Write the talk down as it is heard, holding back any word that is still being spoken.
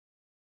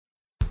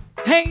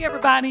Hey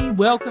everybody,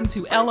 welcome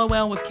to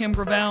LOL with Kim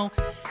Gravel.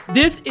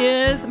 This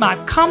is my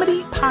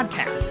comedy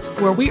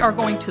podcast where we are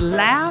going to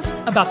laugh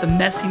about the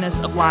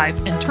messiness of life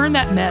and turn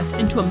that mess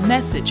into a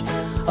message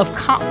of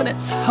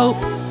confidence, hope,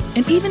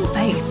 and even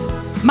faith.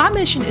 My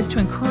mission is to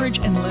encourage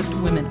and lift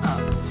women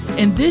up.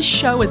 And this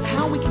show is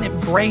how we can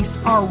embrace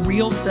our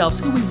real selves,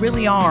 who we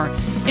really are,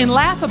 and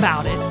laugh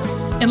about it,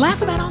 and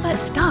laugh about all that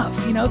stuff,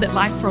 that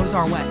life throws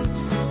our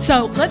way.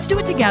 So let's do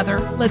it together.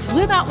 Let's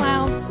live out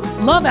loud,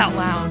 love out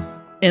loud,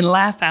 and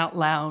laugh out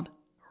loud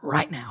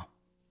right now.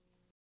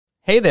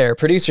 Hey there,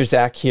 producer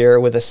Zach here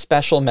with a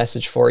special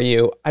message for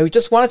you. I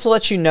just wanted to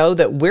let you know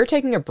that we're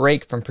taking a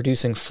break from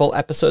producing full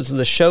episodes of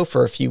the show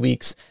for a few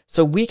weeks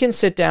so we can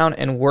sit down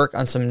and work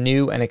on some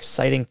new and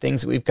exciting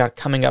things that we've got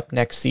coming up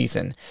next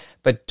season.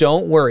 But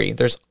don't worry,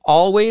 there's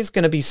always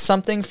going to be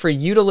something for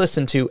you to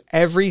listen to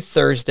every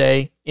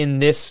Thursday in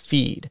this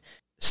feed.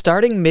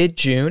 Starting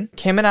mid-June,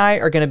 Kim and I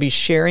are going to be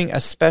sharing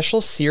a special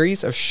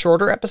series of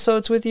shorter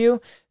episodes with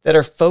you that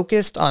are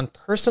focused on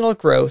personal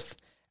growth,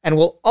 and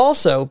we'll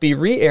also be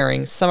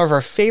re-airing some of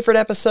our favorite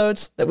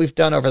episodes that we've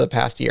done over the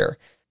past year.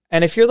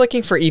 And if you're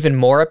looking for even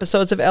more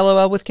episodes of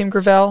LOL with Kim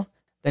Gravel,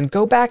 then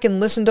go back and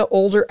listen to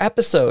older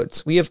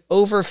episodes. We have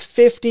over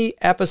 50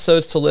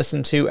 episodes to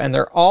listen to, and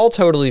they're all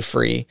totally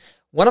free.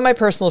 One of my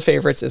personal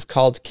favorites is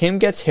called Kim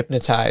Gets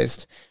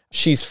Hypnotized.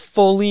 She's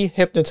fully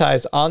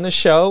hypnotized on the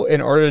show in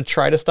order to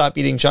try to stop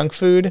eating junk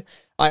food.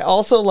 I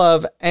also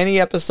love any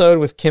episode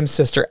with Kim's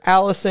sister,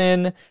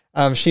 Allison.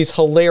 She's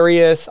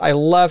hilarious. I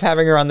love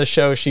having her on the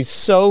show. She's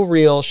so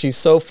real. She's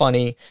so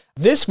funny.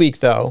 This week,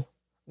 though,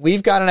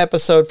 we've got an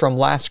episode from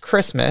last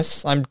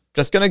Christmas. I'm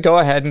just going to go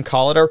ahead and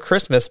call it our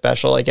Christmas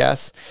special, I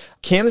guess.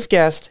 Kim's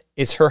guest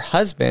is her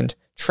husband,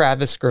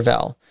 Travis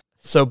Gravel.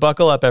 So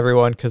buckle up,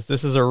 everyone, because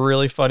this is a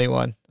really funny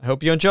one. I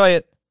hope you enjoy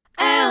it.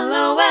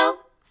 LOL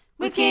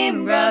with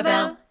Kim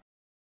Gravel.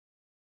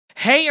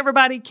 Hey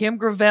everybody, Kim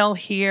Gravel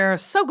here.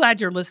 So glad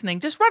you're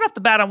listening. Just right off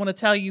the bat, I want to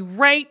tell you,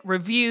 rate,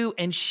 review,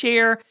 and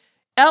share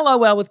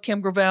LOL with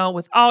Kim Gravel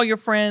with all your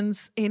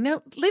friends. Leave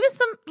us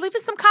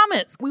some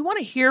comments. We want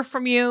to hear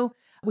from you.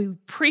 We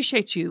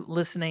appreciate you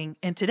listening.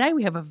 And today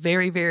we have a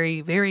very,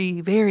 very, very,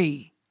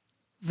 very,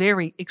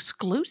 very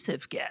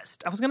exclusive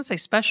guest. I was going to say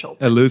special.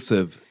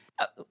 Elusive.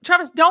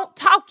 Travis, don't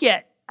talk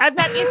yet. I've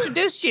not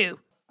introduced you.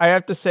 I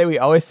have to say, we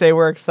always say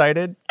we're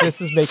excited.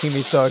 This is making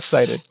me so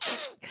excited.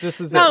 This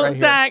is it right here.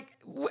 Zach,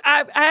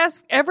 I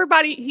asked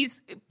everybody,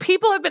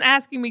 people have been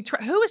asking me,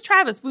 who is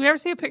Travis? We never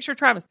see a picture of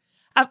Travis.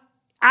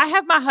 I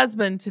have my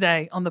husband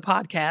today on the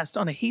podcast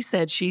on a He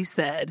Said, She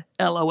Said,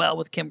 LOL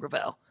with Kim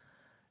Gravel.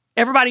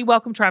 Everybody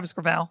welcome Travis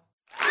Gravel.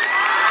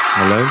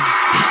 Hello?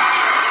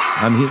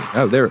 I'm here.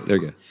 Oh, there you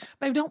go.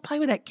 Babe, don't play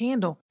with that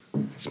candle.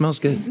 It smells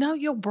good. No,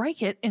 you'll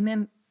break it and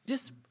then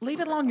just leave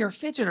it alone. You're a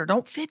fidgeter.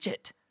 Don't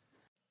fidget.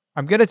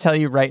 I'm going to tell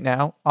you right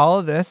now, all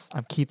of this,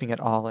 I'm keeping it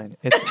all in.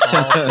 It's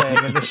all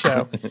staying in the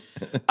show.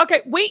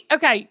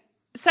 Okay.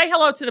 Say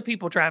hello to the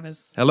people,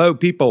 Travis. Hello,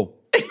 people.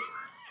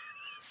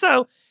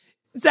 So,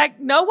 Zach,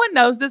 no one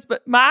knows this,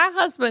 but my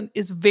husband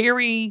is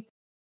very,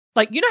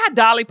 how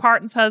Dolly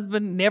Parton's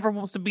husband never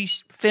wants to be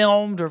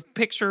filmed or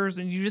pictures,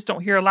 and you just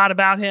don't hear a lot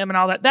about him and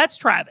all that. That's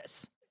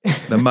Travis.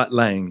 The Mutt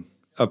Lang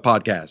of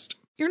podcast.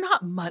 You're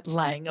not Mutt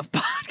Lang of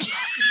podcast.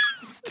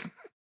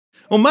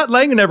 Well, Mutt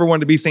Lang never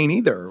wanted to be seen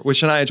either with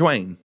Shania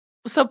Twain.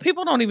 So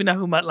people don't even know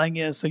who Mutt Lang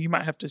is, so you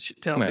might have to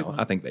tell people.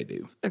 I think they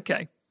do.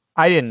 Okay.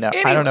 I didn't know.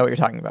 Anyway. I don't know what you're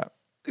talking about.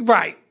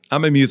 Right.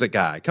 I'm a music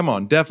guy. Come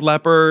on. Def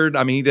Leppard.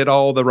 I mean, he did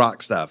all the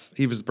rock stuff.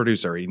 He was the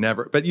producer.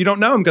 But you don't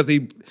know him because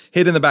he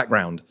hid in the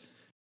background.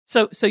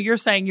 So you're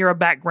saying you're a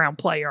background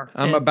player.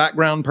 I'm a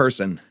background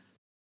person.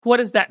 What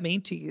does that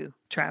mean to you,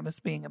 Travis,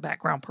 being a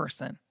background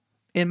person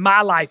in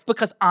my life?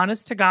 Because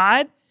honest to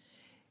God,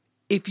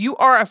 if you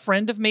are a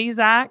friend of me,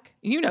 Zach,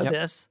 you know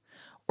this,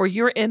 or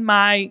you're in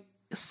my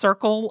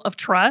circle of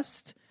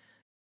trust,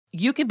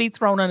 you can be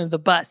thrown under the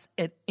bus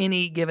at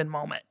any given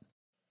moment.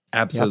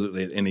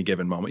 Absolutely, at any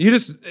given moment.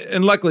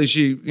 And luckily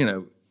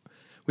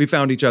we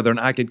found each other and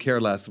I could care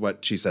less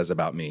what she says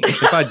about me.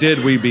 If I did,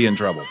 we'd be in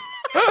trouble.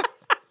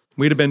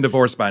 We'd have been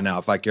divorced by now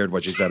if I cared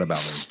what she said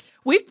about me.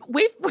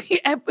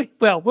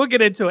 We'll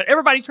get into it.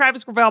 Everybody,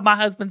 Travis Gravel, my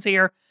husband's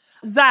here.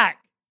 Zach,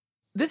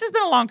 this has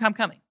been a long time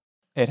coming.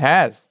 It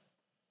has.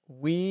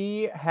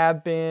 We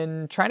have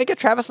been trying to get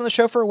Travis on the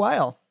show for a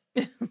while.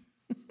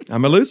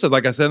 I'm elusive,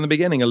 like I said in the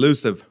beginning,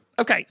 elusive.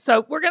 Okay,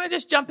 so we're going to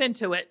just jump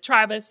into it.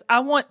 Travis, I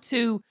want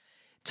to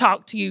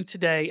talk to you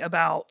today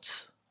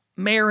about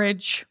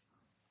marriage,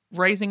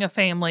 raising a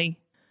family,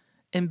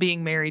 and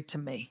being married to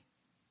me.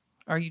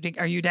 Are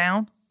you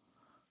down?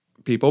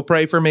 People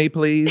pray for me,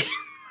 please.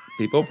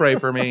 People pray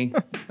for me.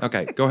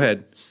 Okay, go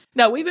ahead.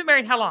 No, we've been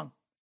married how long?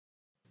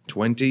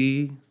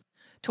 20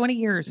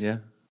 years. Yeah.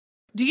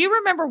 Do you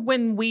remember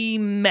when we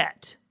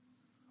met?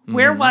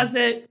 Where was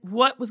it?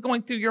 What was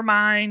going through your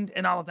mind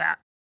and all of that?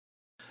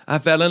 I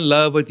fell in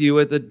love with you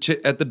at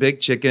the Big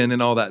Chicken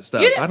and all that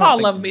stuff. You didn't fall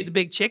in love with me at the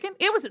Big Chicken.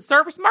 It was at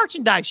Service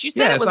Merchandise. You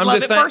said it was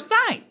love at first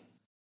sight.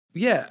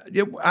 Yeah,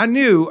 I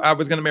knew I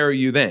was going to marry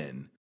you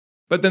then.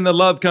 But then the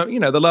love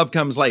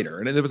comes later,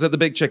 and it was at the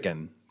Big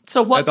Chicken.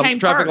 So what At the came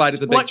traffic first? light at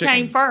the Big What Chicken.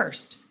 came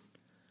first?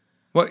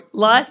 What?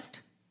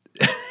 Lust?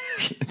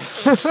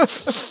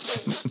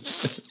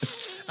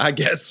 I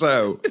guess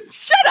so.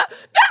 Shut up.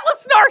 That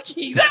was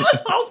snarky. That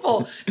was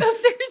hopeful. No,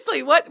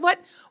 seriously. What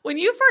when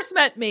you first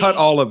met me? Cut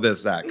all of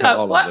this, Zach. Cut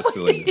all of this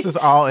silliness. This is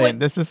all in.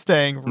 This is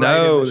staying right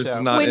No, in the this show.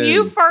 is not When in.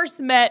 you first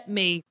met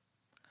me,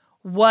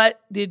 what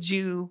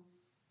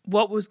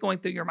was going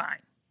through your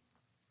mind?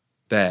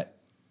 That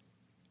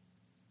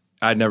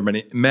I'd never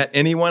met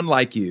anyone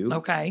like you.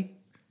 Okay.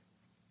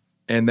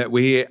 And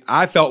that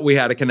I felt we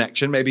had a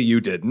connection. Maybe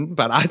you didn't,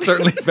 but I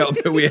certainly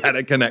felt that we had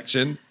a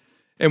connection.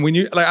 And when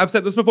I've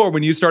said this before,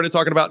 when you started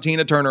talking about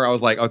Tina Turner, I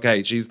was like,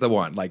 okay, she's the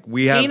one. Like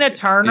Tina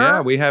Turner? Yeah,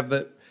 we have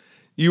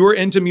you were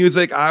into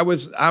music.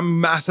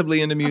 I'm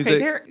massively into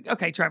music.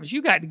 Okay, Travis,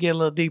 you got to get a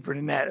little deeper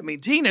than that. I mean,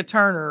 Tina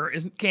Turner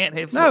can't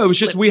have. No, it was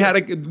just we had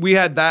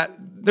that.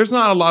 There's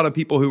not a lot of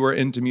people who were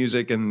into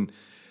music, and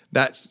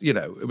that's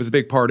it was a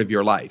big part of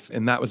your life,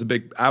 and that was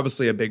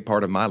obviously a big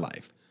part of my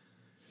life.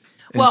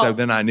 And so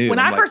then I knew when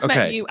I first met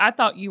okay. you, I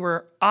thought you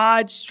were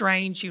odd,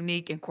 strange,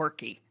 unique, and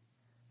quirky.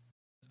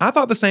 I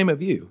thought the same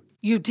of you.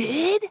 You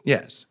did?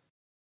 Yes.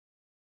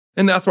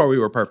 And that's why we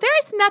were perfect. There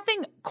is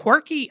nothing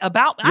quirky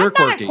about me. You're I'm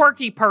not quirky. a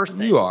quirky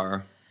person. You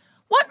are.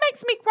 What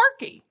makes me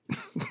quirky?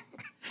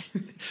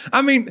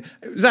 I mean,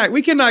 Zach,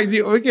 we cannot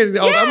do. I'm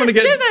going to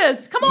get do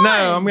this. Come on.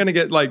 No, I'm going to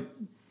get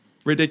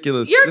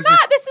ridiculous. You're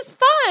not. This is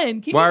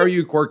fun. Why are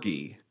you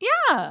quirky?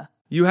 Yeah.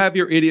 You have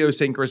your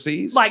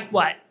idiosyncrasies. Like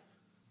what?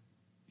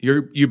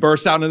 You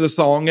burst out into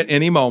song at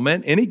any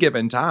moment, any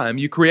given time.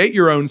 You create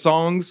your own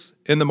songs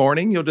in the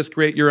morning. You'll just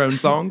create your own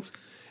songs.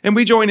 And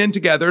we join in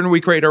together and we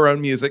create our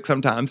own music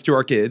sometimes to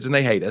our kids, and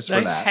they hate us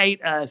for that. They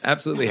hate us.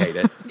 Absolutely hate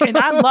it. And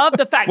I love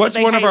the fact What's that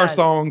they one of hate our us.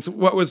 songs?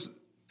 What was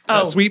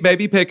Sweet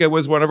Baby Picka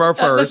was one of our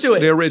first. Let's do it.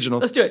 The original.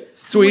 Let's do it.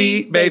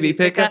 Sweet Baby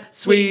Picka,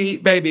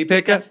 Sweet Baby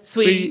Picka,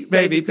 Sweet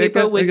Baby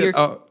Picka. With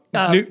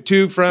your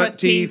two front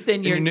teeth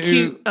and your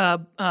cute.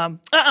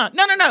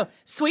 No.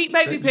 Sweet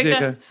baby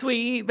picka,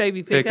 sweet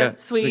baby picka,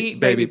 sweet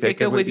baby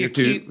picka with your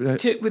cute,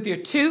 with your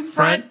two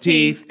front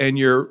teeth and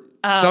your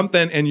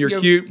something and your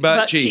cute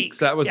butt cheeks.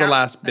 That was the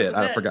last bit.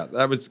 I forgot.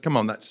 Come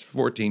on, that's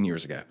 14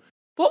 years ago.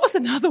 What was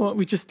another one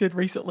we just did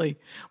recently?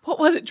 What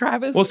was it,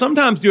 Travis? Well,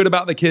 sometimes do it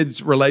about the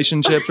kids'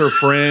 relationships or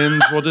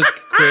friends. We'll just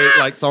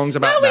create songs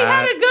about we that.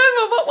 had a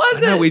good one. What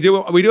was it? No,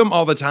 we do them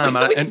all the time.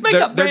 We just make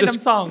up random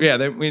songs.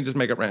 Yeah, we just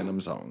make up random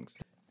songs.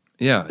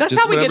 Yeah, that's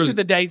how we get through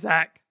the day,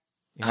 Zach.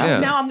 Yeah.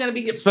 Now I'm going to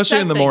be obsessing.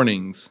 Especially in the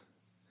mornings.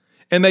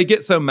 And they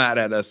get so mad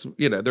at us.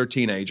 They're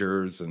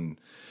teenagers and.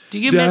 Do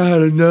you miss?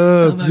 Dad,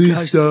 enough. Oh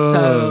my gosh,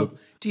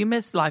 do you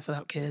miss life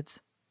without kids?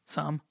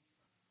 Some.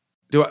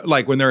 Do I,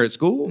 like when they're at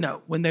school?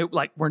 No, when they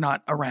we're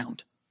not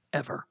around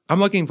ever.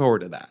 I'm looking forward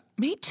to that.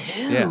 Me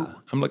too. Yeah,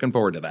 I'm looking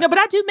forward to that. No, but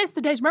I do miss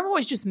the days. Remember when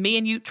it was just me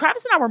and you?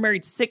 Travis and I were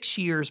married 6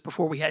 years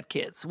before we had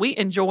kids. We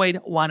enjoyed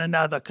one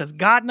another because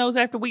God knows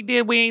after we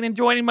did, we ain't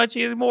enjoying much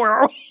anymore,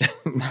 are we?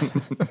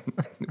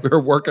 We're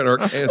working our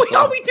kids.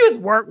 All we do is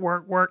work.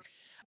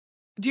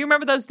 Do you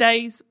remember those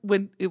days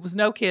when it was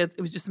no kids?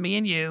 It was just me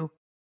and you.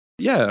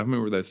 Yeah, I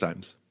remember those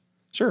times.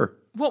 Sure.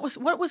 What was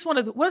one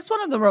of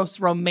the most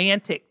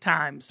romantic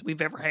times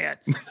we've ever had?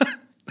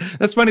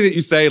 That's funny that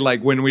you say,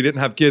 like, when we didn't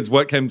have kids,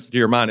 what came to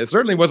your mind? It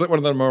certainly wasn't one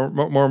of the more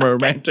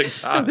romantic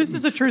times. No, this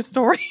is a true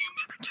story.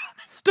 I've never told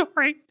this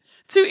story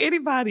to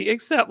anybody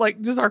except,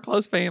 just our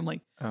close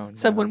family. Oh, no.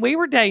 So when we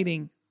were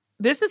dating,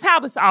 this is how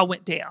this all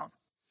went down.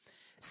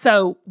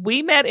 So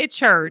we met at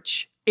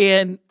church,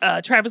 and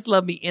Travis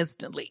loved me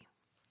instantly,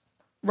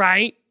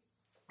 right?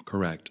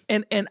 Correct.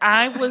 And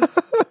I was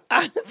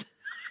not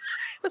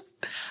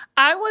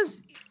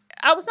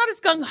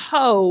as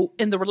gung-ho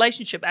in the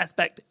relationship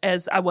aspect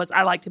as I was.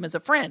 I liked him as a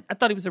friend. I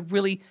thought he was a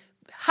really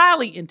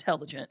highly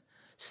intelligent,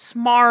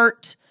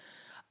 smart,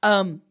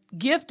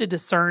 gift of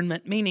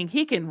discernment, meaning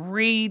he can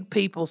read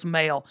people's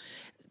mail.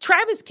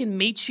 Travis can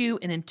meet you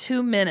and in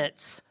 2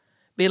 minutes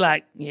be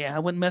like, yeah, I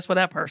wouldn't mess with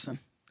that person.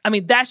 I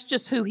mean, that's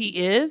just who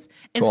he is.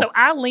 And Cool. so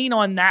I lean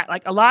on that.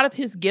 Like a lot of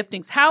his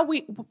giftings,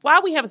 why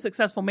we have a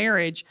successful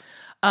marriage,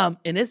 and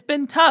it's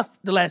been tough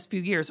the last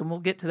few years, and we'll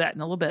get to that in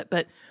a little bit,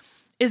 but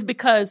is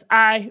because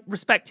I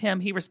respect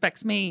him, he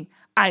respects me.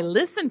 I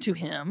listen to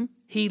him,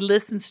 he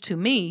listens to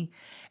me,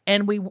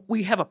 and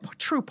we have a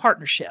true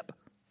partnership.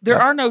 There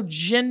are no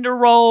gender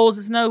roles.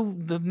 There's no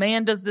the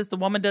man does this, the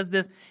woman does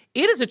this.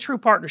 It is a true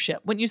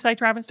partnership. Wouldn't you say,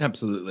 Travis?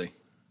 Absolutely.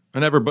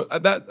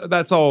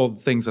 That's all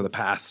things of the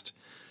past.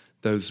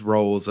 Those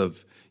roles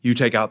of you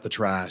take out the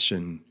trash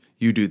and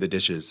you do the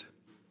dishes.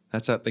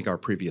 That's, I think, our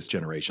previous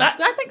generation.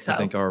 I think so. I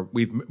think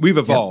we've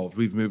evolved.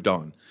 We've moved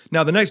on.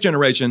 Now, the next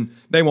generation,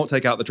 they won't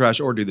take out the trash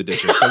or do the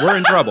dishes. So we're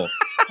in trouble.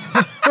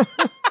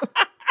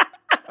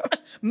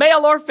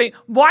 Male or female,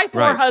 wife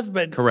Right. or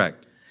husband.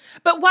 Correct.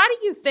 But why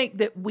do you think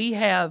that we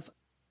have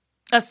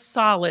a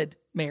solid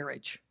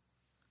marriage?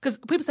 Because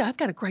people say, I've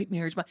got a great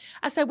marriage. But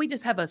I say we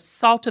just have a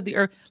salt of the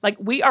earth. Like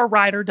we are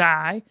ride or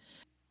die.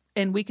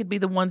 and we could be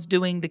the ones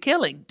doing the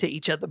killing to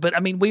each other. But I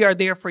mean, we are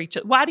there for each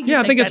other. Why do you?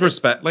 Yeah, I think it's that is-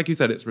 respect. Like you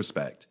said, it's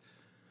respect.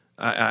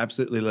 I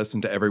absolutely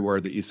listen to every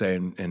word that you say,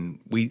 and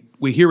we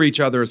hear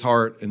each other's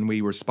heart, and we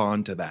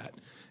respond to that,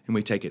 and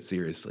we take it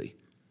seriously.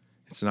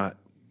 It's not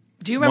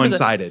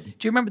one-sided.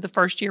 Do you remember the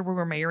first year we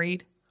were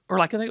married, or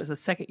like I think it was the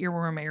second year we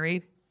were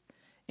married,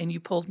 and you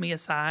pulled me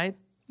aside?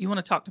 You want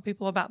to talk to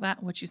people about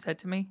that? What you said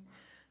to me?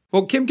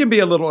 Well, Kim can be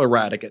a little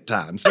erratic at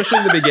times, especially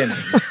in the beginning.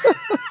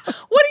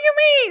 What do you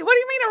mean? What do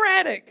you mean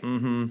erratic?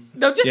 Mm-hmm.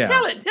 No, just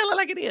tell it. Tell it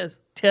like it is.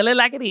 Tell it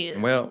like it is.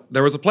 Well,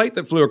 there was a plate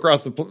that flew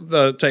across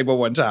the table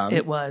one time.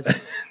 It was.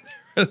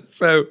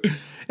 So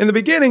in the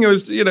beginning, it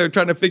was,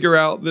 trying to figure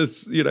out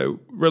this,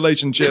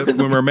 relationship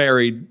when we're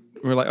married.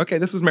 We're like, okay,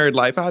 this is married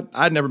life.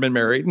 I'd never been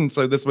married. And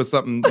so this was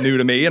something new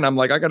to me. And I'm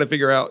like, I got to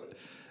figure out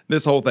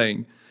this whole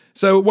thing.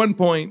 So at one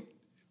point,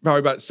 probably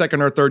about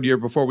second or third year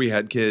before we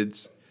had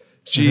kids,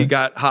 she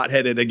got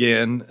hot-headed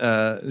again.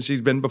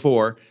 She's been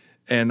before.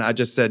 And I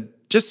just said,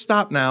 just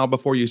stop now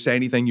before you say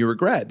anything you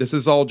regret. This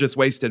is all just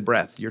wasted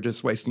breath. You're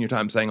just wasting your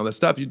time saying all this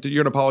stuff. You're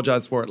going to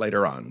apologize for it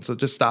later on. So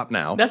just stop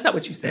now. That's not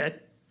what you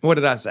said. What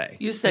did I say?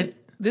 You said,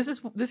 this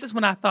is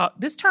when I thought,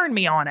 this turned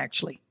me on,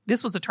 actually.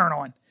 This was a turn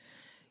on.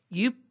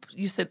 You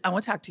said, I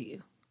want to talk to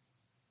you.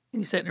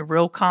 And you said in a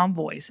real calm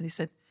voice, and he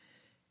said,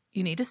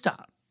 you need to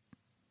stop.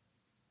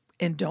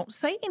 And don't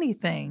say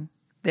anything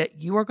that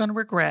you are going to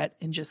regret,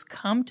 and just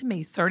come to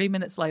me 30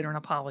 minutes later and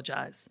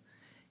apologize.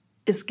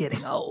 It's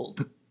getting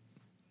old.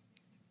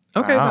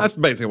 Okay, that's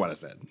basically what I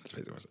said.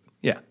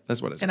 Yeah, that's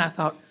what I said. And I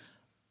thought,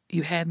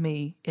 you had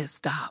me at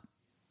stop.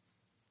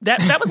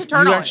 That was a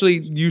turn on.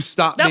 You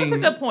stopped me. That was a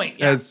good point.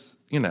 Yeah. As,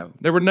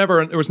 there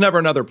was never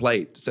another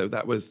plate. So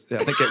that was,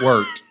 I think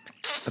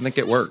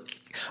it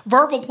worked.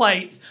 Verbal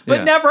plates,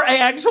 but never an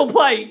actual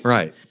plate.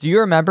 Right. Do you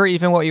remember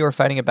even what you were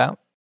fighting about?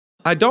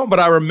 I don't, but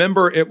I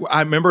remember it.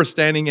 I remember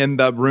standing in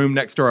the room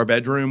next to our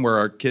bedroom where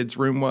our kids'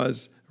 room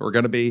was, or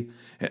going to be.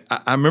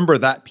 I remember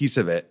that piece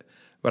of it,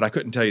 but I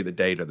couldn't tell you the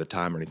date or the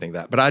time or anything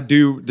like that. But I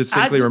do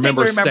distinctly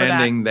remember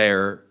standing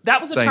there. That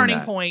was a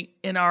turning point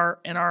in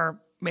our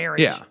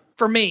marriage. Yeah.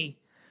 For me.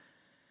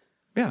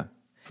 Yeah,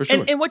 for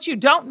sure. And what you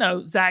don't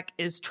know, Zach,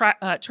 is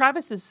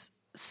Travis is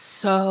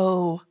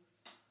so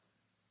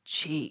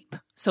cheap.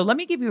 So let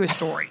me give you a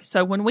story.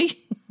 So when we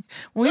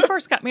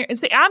first got married, and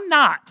see, I'm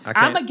not.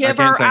 I'm a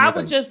giver. I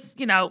would just,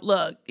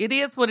 look, it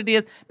is what it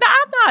is. No,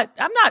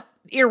 I'm not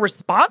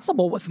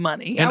irresponsible with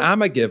money. And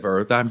I'm a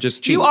giver. I'm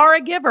just cheap. You are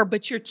a giver,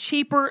 but you're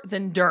cheaper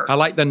than dirt. I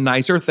like the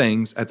nicer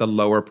things at the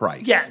lower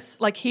price. Yes.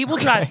 Like he will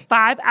drive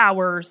 5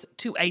 hours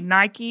to a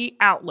Nike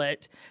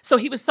outlet. So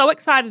he was so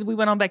excited we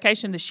went on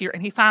vacation this year,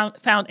 and he found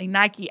a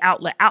Nike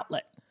outlet.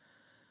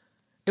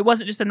 It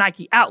wasn't just a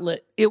Nike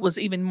outlet. It was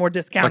even more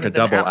discounted. Like a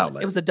double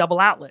outlet. It was a double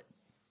outlet.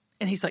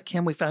 And he's like,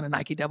 Kim, we found a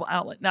Nike double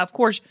outlet. Now, of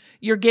course,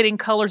 you're getting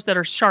colors that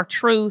are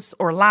chartreuse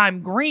or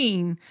lime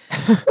green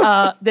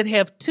that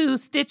have 2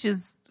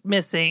 stitches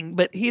missing,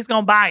 but he's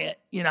going to buy it.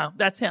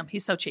 That's him.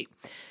 He's so cheap.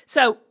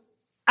 So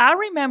I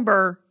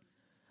remember,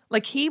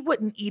 like, he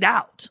wouldn't eat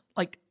out.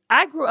 Like,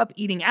 I grew up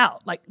eating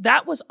out. Like,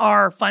 that was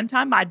our fun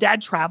time. My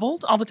dad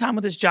traveled all the time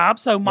with his job.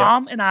 So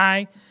Mom and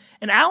I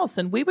and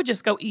Allison, we would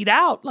just go eat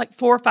out like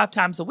 4 or 5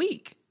 times a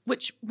week,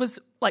 which was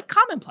like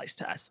commonplace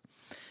to us.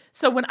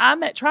 So when I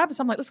met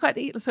Travis, I'm like, let's go out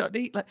to eat. Let's go out to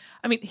eat.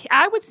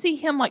 I would see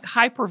him like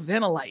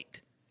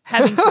hyperventilate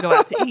having to go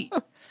out to eat.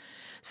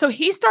 So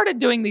he started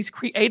doing these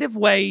creative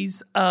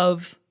ways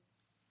of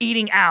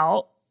eating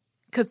out,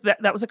 because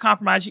that was a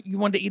compromise. You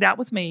wanted to eat out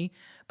with me,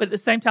 but at the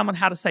same time on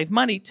how to save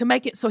money to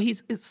make it so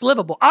it's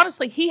livable.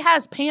 Honestly, he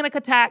has panic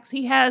attacks.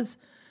 He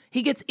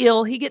gets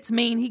ill. He gets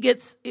mean. He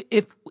gets,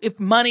 if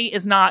money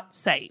is not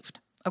saved.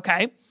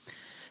 Okay.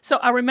 So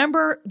I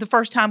remember the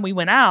first time we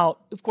went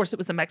out, of course, it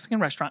was a Mexican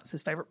restaurant. It's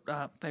his favorite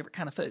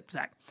kind of food,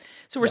 Zach.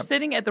 So we're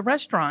sitting at the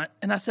restaurant,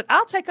 and I said,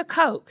 I'll take a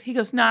Coke. He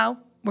goes, no,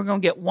 we're going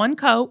to get 1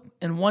 Coke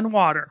and 1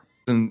 water.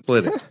 And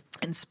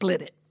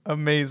split it.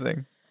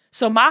 Amazing.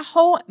 So my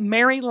whole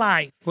married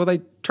life. Well, they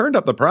turned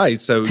up the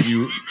price, so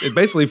it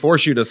basically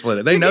forced you to split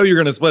it. They know you're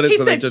going to split it,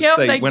 so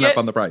they went up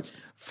on the price.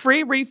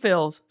 Free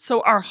refills. So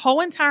our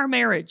whole entire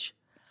marriage,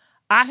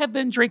 I have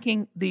been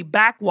drinking the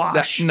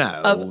backwash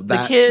of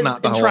the kids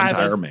not the and whole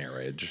Travis. entire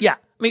marriage. Yeah. I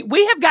mean,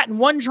 we have gotten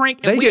 1 drink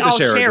and we all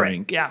share a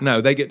drink. Yeah.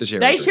 No, they get to share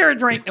They share a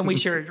drink and we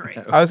share a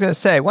drink. I was going to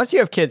say, once you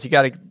have kids, you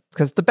got to,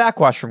 because the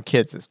backwash from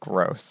kids is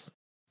gross.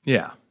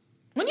 Yeah.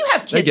 When you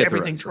have kids,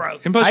 everything's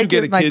gross. And plus, you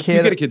get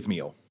a kid's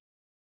meal.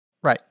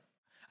 Right.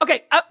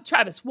 Okay,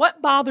 Travis,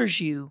 what bothers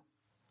you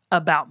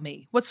about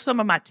me? What's some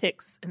of my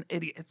tics and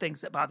idiot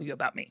things that bother you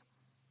about me?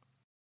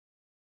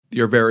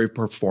 You're very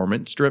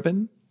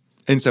performance-driven.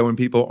 And so when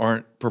people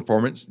aren't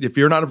if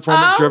you're not a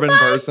performance-driven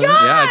person,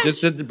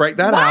 just to break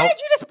that out. Why did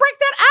you just break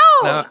that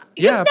out?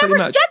 You've never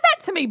said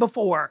that to me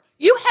before.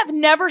 You have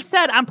never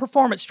said I'm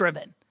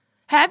performance-driven.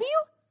 Have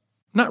you?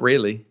 Not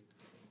really.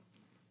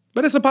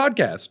 But it's a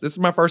podcast. This is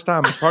my first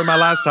time. It's probably my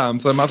last time,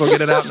 so I might as well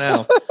get it out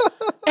now.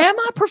 Am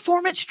I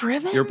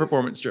performance-driven? You're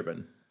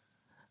performance-driven.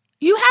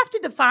 You have to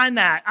define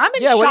that. I'm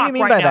in shock what do you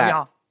mean right by now, that?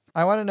 y'all.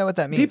 I want to know what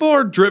that means. People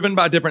are driven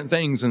by different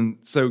things. And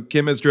so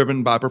Kim is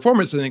driven by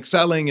performance and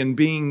excelling and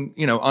being,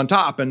 on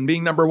top and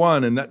being number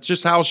one. And that's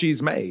just how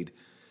she's made.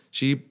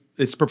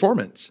 It's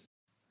performance.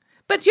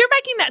 But you're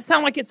making that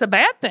sound like it's a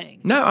bad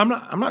thing. No, I'm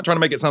not trying to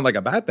make it sound like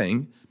a bad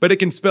thing, but it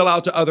can spill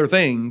out to other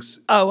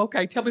things. Oh,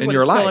 okay. Tell me what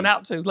it's spilling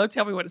out to.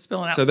 Tell me what it's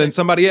spilling out to. So then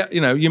somebody,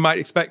 you might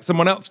expect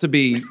someone else to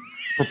be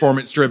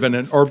performance driven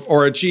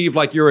or achieve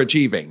like you're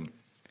achieving.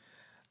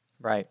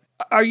 Right.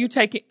 Are you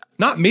taking...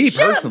 Not me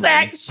personally. Shut up,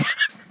 Zach. Shut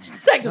up.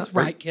 Zach is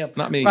right, Kim.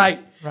 Not me.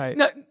 Right.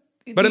 No,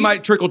 but it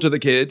might trickle to the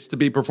kids to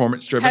be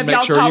performance driven. Have Make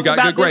y'all sure talked you got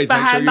about good this grades. Make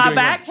sure behind you're my doing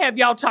back? well. Have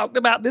y'all talked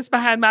about this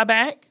behind my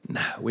back?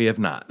 No, we have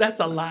not. That's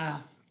a lie.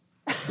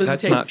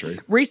 That's not true.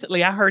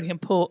 Recently, I heard him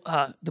pull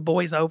the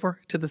boys over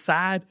to the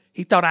side.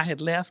 He thought I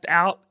had left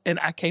out, and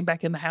I came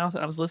back in the house,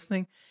 and I was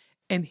listening.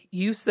 And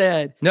you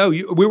said... No,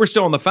 we were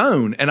still on the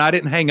phone, and I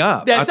didn't hing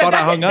up. I thought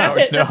I hung up.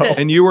 That's it.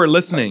 And you were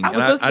listening, I was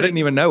listening. I didn't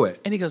even know it.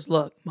 And he goes,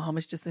 look, Mom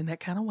is just in that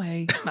kind of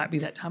way. Might be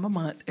that time of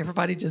month.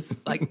 Everybody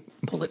just,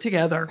 pull it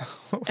together.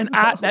 And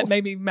that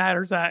made me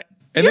mad, Zach.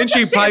 And then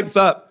she pipes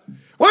up,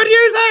 what did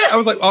you say? I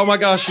was like, oh my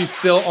gosh, she's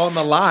still on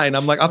the line.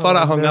 I'm like, I thought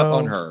I hung up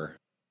on her.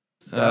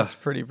 That's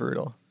pretty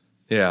brutal.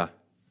 Yeah.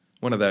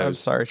 One of those. I'm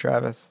sorry,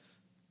 Travis.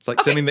 It's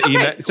like sending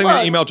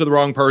the email to the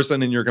wrong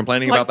person and you're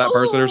complaining about that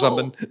person or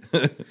something.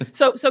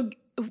 So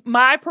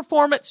my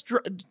performance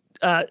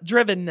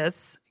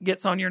drivenness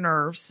gets on your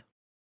nerves.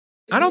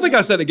 I don't think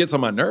I said it gets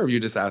on my nerve. You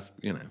just asked,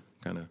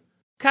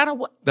 Kind of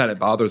what? That it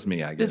bothers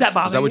me, I guess. Does that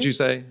bother you? Is that what you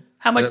say?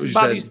 How much does it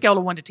bother you? Scale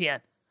of 1 to 10.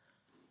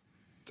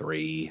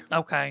 3.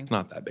 Okay. It's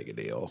not that big a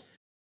deal.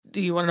 Do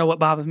you want to know what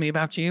bothers me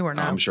about you or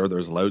not? I'm sure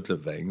there's loads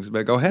of things,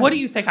 but go ahead. What do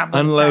you think I'm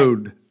going to say?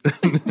 Unload.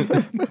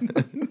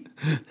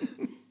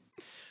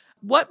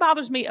 What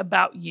bothers me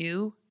about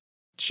you?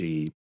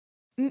 Cheap.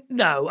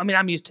 No, I mean,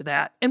 I'm used to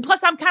that. And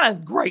plus I'm kind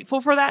of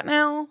grateful for that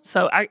now.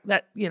 So I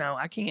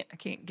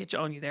can't get you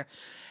on you there.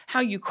 How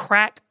you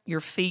crack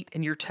your feet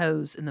and your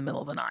toes in the middle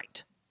of the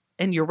night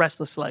and your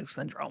restless leg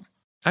syndrome.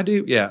 I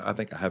do. Yeah. I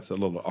think I have a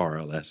little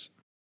RLS.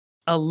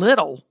 A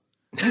little?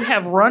 You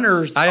have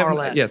runner's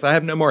RLS. Yes. I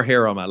have no more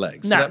hair on my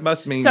legs. No. So that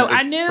must mean So it's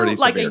I knew pretty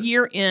severe. a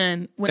year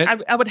in when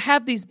I would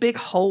have these big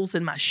holes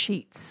in my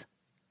sheets.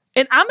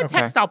 And I'm a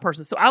textile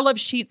person, so I love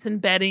sheets and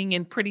bedding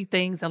and pretty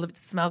things. I love it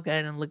to smell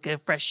good and look good,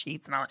 fresh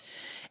sheets and all that.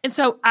 And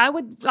so I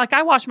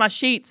wash my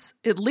sheets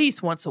at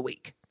least once a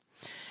week.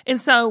 And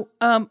so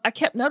I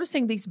kept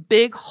noticing these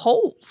big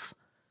holes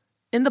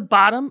in the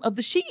bottom of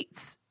the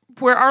sheets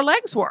where our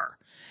legs were.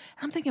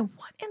 And I'm thinking,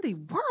 what in the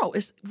world?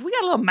 We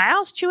got a little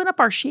mouse chewing up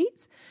our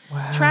sheets?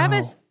 Wow.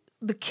 Travis,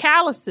 the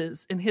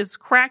calluses in his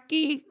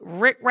cracky,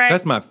 rick-rack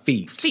That's my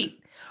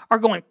feet are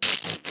going...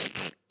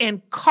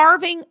 and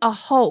carving a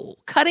hole,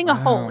 cutting a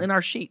hole in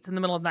our sheets in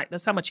the middle of the night.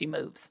 That's how much he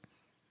moves.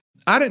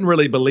 I didn't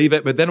really believe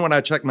it, but then when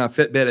I checked my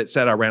Fitbit, it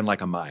said I ran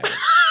like a mile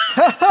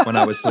when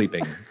I was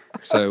sleeping.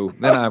 So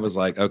then I was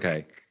like,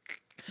 okay.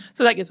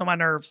 So that gets on my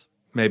nerves.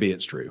 Maybe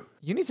it's true.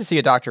 You need to see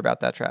a doctor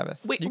about that,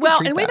 Travis. We've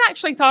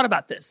actually thought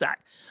about this,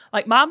 Zach.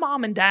 Like my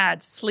mom and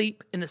dad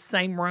sleep in the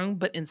same room,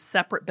 but in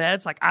separate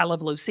beds, like I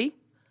Love Lucy.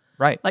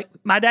 Right. Like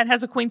my dad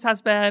has a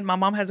queen-size bed. My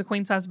mom has a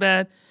queen-size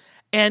bed.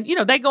 And,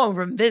 they go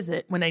over and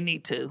visit when they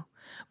need to.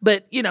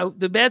 But,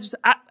 the beds,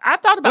 I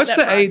thought about What's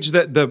that. What's the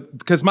age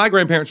because my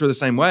grandparents were the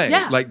same way.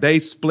 Yeah. Like they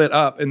split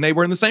up and they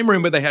were in the same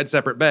room, but they had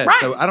separate beds. Right.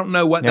 So I don't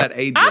know what that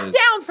age I'm is.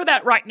 down for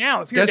that right now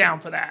if you're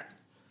down for that.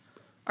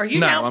 Are you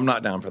down? No, I'm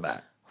not down for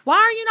that. Why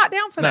are you not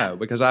down for that? No,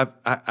 because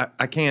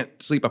I can't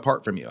sleep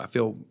apart from you. I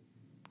feel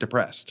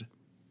depressed.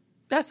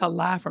 That's a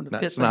lie from the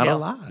pits of hell.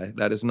 That's not a lie.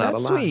 That is not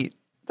That's a lie. Sweet.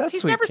 That's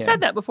He's sweet. never Kim.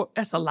 said that before.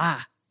 That's a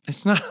lie.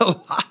 It's not a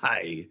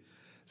lie.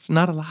 It's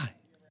not a lie.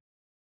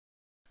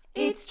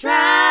 It's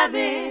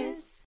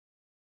Travis.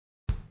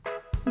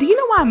 Do you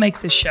know why I make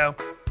this show?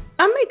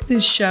 I make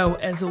this show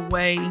as a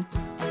way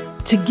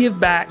to give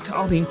back to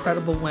all the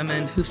incredible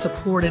women who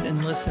supported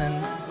and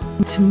listened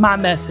to my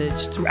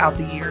message throughout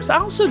the years. I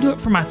also do it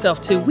for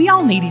myself too. We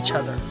all need each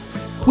other.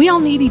 We all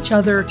need each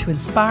other to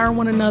inspire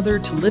one another,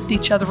 to lift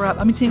each other up.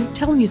 I'm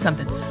telling you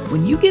something.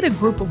 When you get a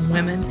group of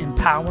women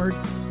empowered,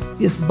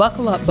 just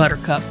buckle up,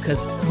 Buttercup,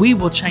 because we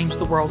will change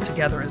the world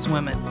together as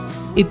women.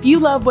 If you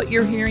love what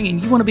you're hearing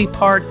and you want to be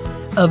part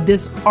of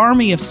this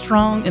army of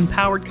strong,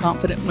 empowered,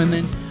 confident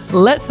women,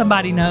 let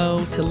somebody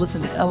know to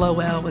listen to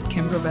LOL with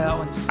Kim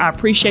Gravel. And I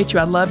appreciate you.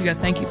 I love you. I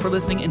thank you for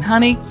listening. And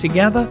honey,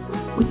 together,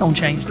 we're going to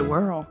change the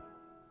world.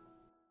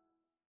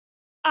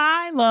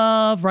 I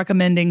love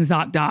recommending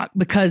ZocDoc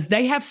because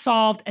they have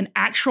solved an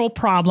actual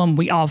problem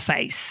we all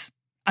face.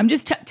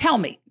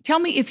 Tell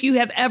me if you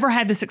have ever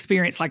had this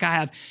experience like I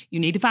have. You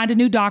need to find a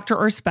new doctor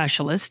or a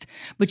specialist,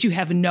 but you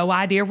have no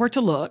idea where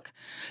to look.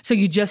 So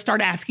you just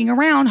start asking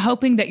around,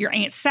 hoping that your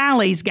Aunt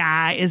Sally's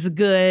guy is as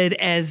good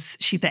as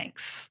she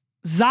thinks.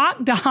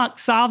 ZocDoc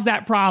solves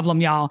that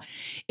problem, y'all.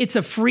 It's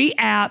a free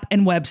app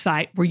and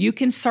website where you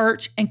can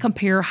search and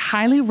compare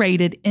highly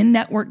rated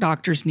in-network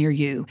doctors near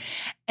you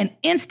and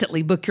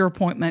instantly book your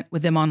appointment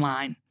with them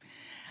online.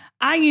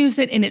 I use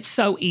it and it's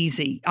so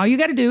easy. All you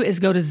got to do is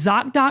go to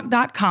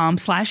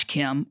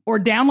ZocDoc.com/Kim or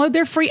download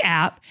their free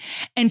app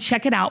and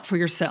check it out for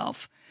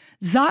yourself.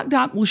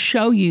 ZocDoc will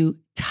show you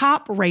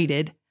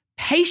top-rated,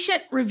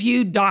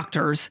 patient-reviewed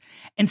doctors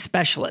and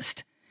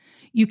specialists.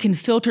 You can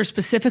filter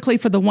specifically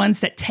for the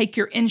ones that take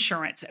your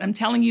insurance. And I'm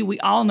telling you, we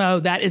all know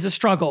that is a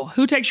struggle.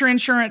 Who takes your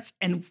insurance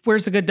and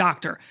where's a good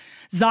doctor?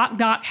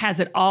 ZocDoc has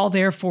it all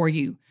there for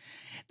you.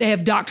 They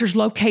have doctors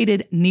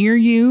located near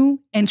you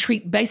and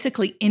treat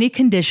basically any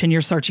condition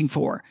you're searching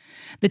for.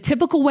 The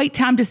typical wait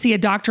time to see a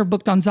doctor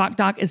booked on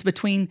ZocDoc is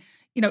between,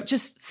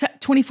 just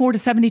 24 to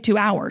 72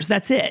 hours.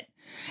 That's it.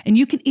 And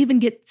you can even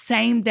get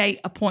same-day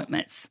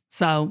appointments.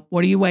 So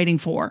what are you waiting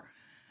for?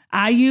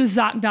 I use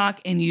ZocDoc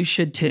and you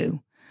should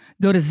too.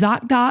 Go to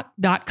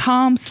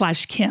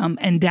ZocDoc.com/Kim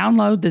and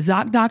download the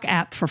ZocDoc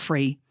app for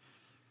free.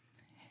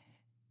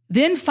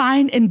 Then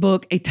find and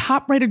book a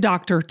top-rated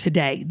doctor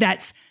today.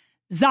 That's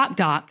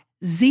ZocDoc,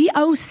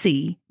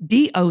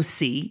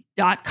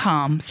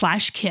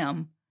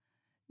 ZocDoc.com/Kim,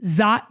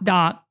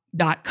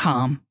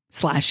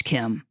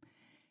 ZocDoc.com/Kim,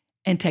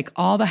 and take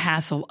all the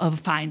hassle of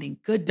finding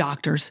good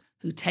doctors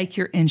who take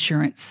your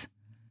insurance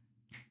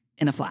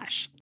in a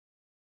flash.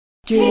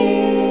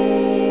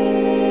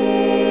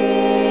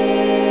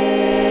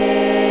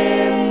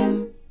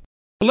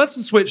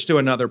 Let's switch to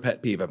another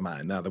pet peeve of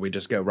mine now that we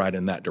just go right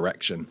in that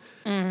direction.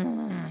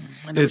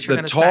 It's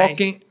the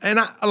talking. And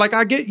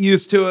I get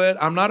used to it.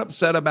 I'm not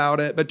upset about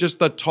it, but just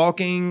the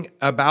talking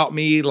about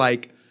me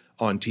like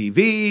on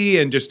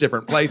TV and just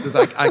different places.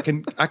 I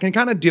can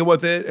kind of deal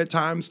with it at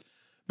times.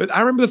 But I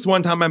remember this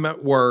one time I'm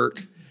at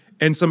work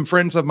and some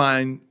friends of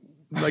mine,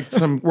 like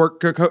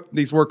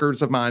these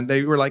workers of mine,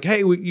 they were like, hey,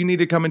 you need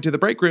to come into the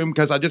break room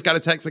because I just got a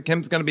text that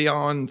Kim's going to be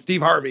on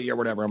Steve Harvey or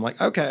whatever. I'm like,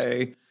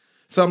 okay.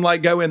 So I'm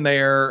like, go in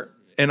there,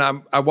 and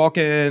I walk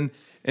in,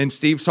 and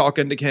Steve's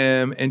talking to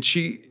Kim, and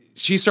she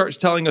starts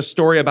telling a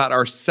story about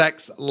our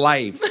sex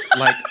life,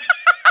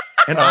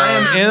 and I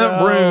am in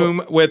a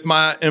room with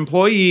my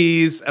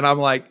employees, and I'm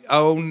like,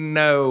 oh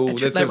no,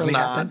 this is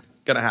not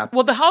gonna happen.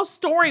 Well, the whole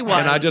story was,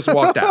 and I just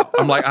walked out.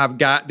 I'm like, I've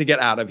got to get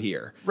out of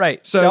here.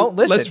 Right. So don't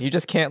listen. You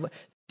just can't.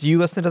 Do you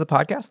listen to the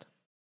podcast?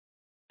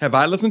 Have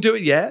I listened to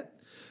it yet?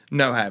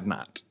 No, I have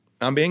not.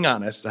 I'm being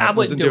honest. I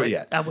wouldn't do it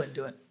yet. I wouldn't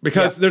do it.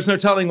 Because there's no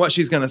telling what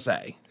she's going to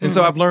say. And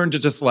so I've learned to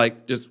just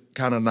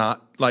kind of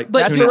not like.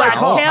 But that's do what I I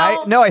call.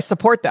 tell? I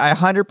support that. I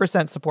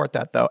 100% support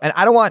that though. And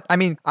I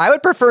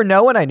would prefer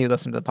no one I knew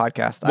listen to the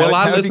podcast. Will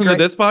I listen to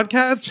this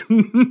podcast?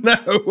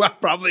 No, I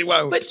probably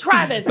won't. But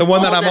Travis, the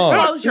one that I'm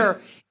disclosure,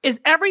 is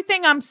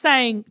everything I'm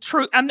saying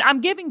true?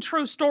 I'm giving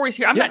true stories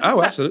here. I'm not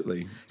just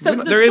absolutely. So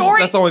that's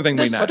the only thing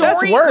we know. But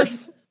that's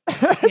worse.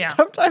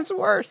 Sometimes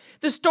worse.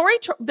 The story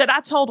that I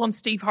told on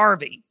Steve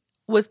Harvey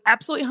was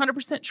absolutely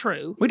 100%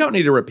 true. We don't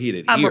need to repeat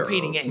it here. I'm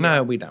repeating it here.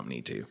 No, we don't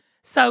need to.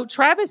 So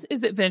Travis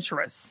is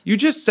adventurous. You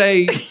just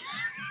say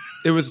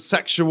it was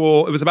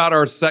sexual. It was about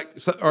our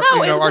sex,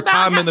 our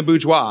time in the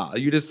bourgeois.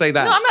 You just say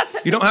that. No, I'm not.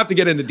 You don't have to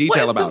get into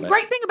detail about it. The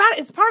great thing about it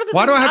is part of the.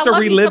 Why do I have to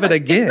relive it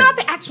again? It's not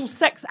the actual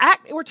sex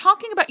act. We're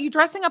talking about you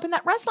dressing up in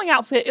that wrestling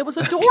outfit. It was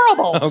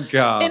adorable. Oh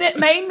God! And it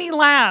made me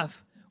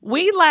laugh.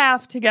 We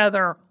laughed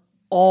together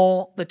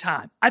all the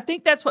time. I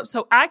think that's what.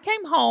 So I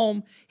came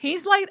home.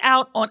 He's laid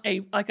out on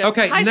a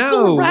high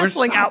school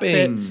wrestling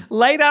outfit,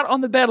 laid out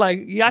on the bed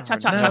like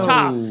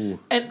cha. And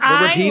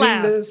we're repeating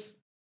laughed. This?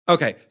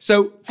 Okay,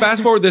 so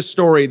fast forward this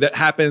story that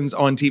happens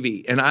on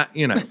TV, and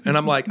and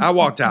I'm like, I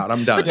walked out.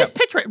 I'm done. But just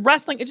picture it,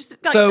 wrestling. It's just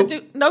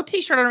no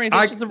t-shirt or anything.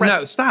 It's just a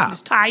wrestling. No, stop.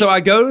 Just tight. So I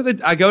go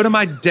to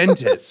my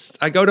dentist.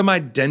 I go to my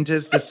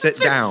dentist to sit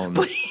down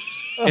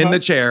in the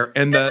chair,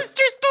 and this is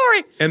true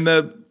story. And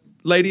the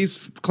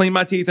ladies clean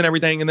my teeth and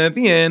everything, and then at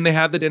the end they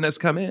have the dentist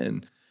come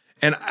in,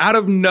 and out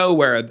of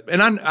nowhere,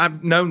 and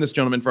I've known this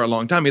gentleman for a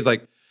long time. He's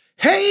like,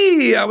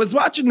 hey, I was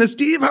watching the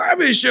Steve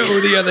Harvey show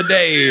the other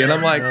day. And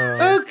I'm like,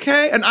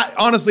 okay. And I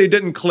honestly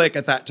didn't click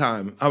at that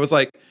time. I was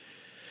like,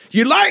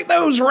 you like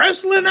those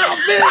wrestling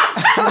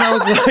outfits? And I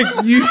was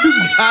like, you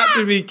got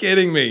to be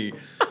kidding me.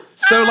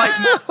 So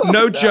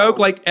no joke,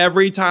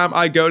 every time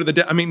I go to the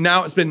dentist,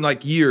 now it's been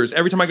years.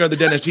 Every time I go to the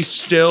dentist, he's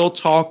still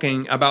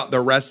talking about the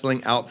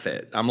wrestling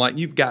outfit. I'm like,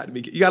 you got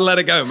to let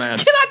it go, man.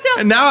 Can I tell?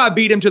 And now I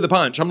beat him to the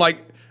punch. I'm like,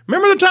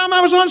 remember the time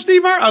I was on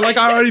Steve Harvey?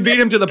 I already beat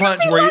him to the punch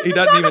where he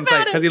doesn't even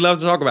say it because he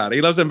loves to talk about it.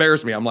 He loves to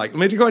embarrass me. I'm like,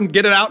 let me go ahead and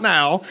get it out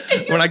now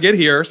when I get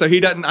here so I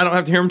don't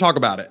have to hear him talk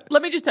about it.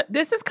 Let me just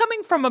this is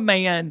coming from a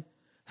man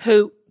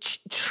who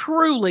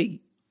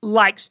truly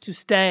likes to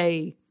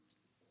stay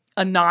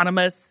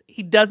anonymous.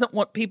 He doesn't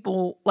want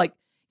people,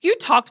 you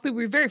talk to people,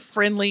 you're very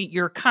friendly,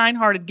 you're a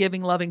kind-hearted,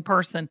 giving, loving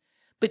person,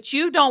 but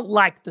you don't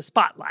like the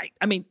spotlight.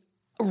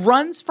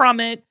 Runs from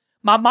it.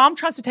 My mom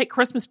tries to take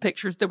Christmas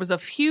pictures. There was a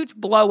huge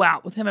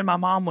blowout with him and my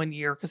mom one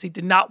year because he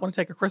did not want to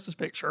take a Christmas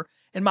picture.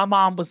 And my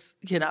mom was,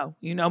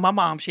 my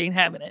mom, she ain't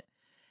having it.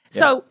 Yeah.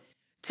 So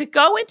to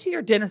go into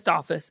your dentist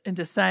office and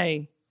to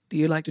say, do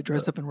you like to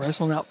dress up in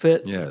wrestling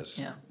outfits? Yes.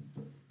 Yeah.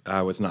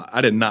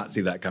 I did not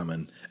see that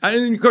coming.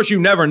 And of course, you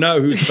never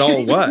know who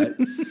saw what.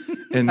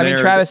 And I mean,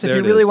 Travis, if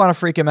you really want to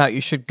freak him out,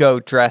 you should go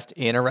dressed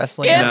in a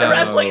wrestling In outfit. the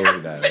wrestling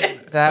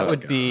outfit. That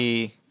would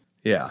be...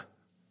 Yeah.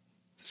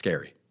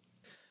 Scary.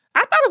 I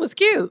thought it was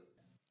cute.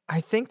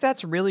 I think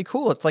that's really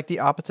cool. It's like the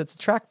opposites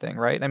attract thing,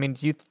 right? I mean,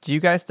 do you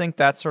guys think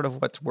that's sort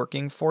of what's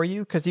working for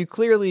you? Because you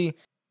clearly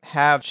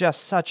have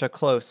just such a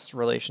close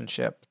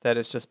relationship that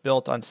is just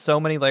built on so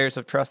many layers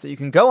of trust that you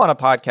can go on a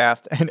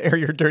podcast and air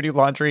your dirty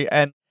laundry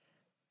and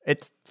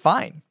it's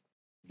fine.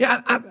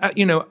 Yeah, I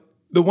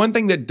the one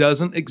thing that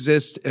doesn't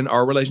exist in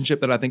our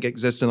relationship that I think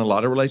exists in a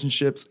lot of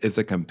relationships is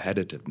a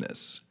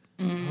competitiveness.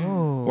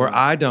 Where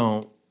I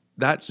don't.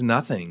 That's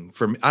nothing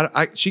for me.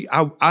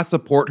 I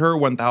support her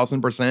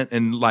 1,000%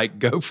 and like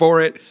go for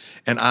it.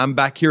 And I'm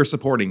back here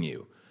supporting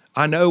you.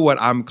 I know what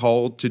I'm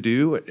called to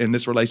do in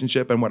this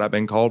relationship and what I've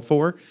been called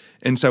for.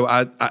 And so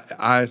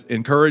I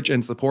encourage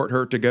and support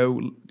her to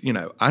go,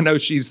 I know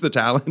she's the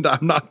talent.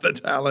 I'm not the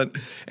talent.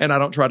 And I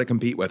don't try to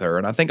compete with her.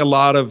 And I think a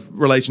lot of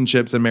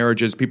relationships and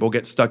marriages, people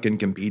get stuck in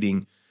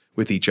competing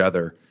with each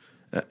other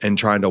and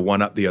trying to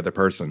one up the other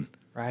person.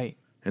 Right.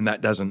 And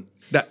that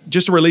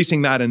just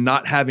releasing that and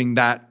not having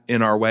that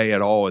in our way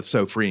at all is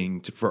so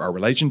freeing for our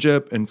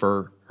relationship and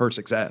for her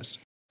success.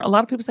 A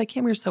lot of people say,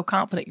 Kim, you're so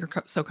confident. You're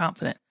so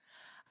confident.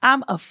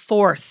 I'm a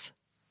fourth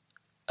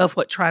of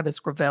what Travis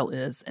Gravel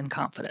is in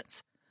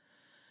confidence.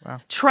 Wow.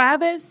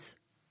 Travis,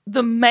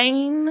 the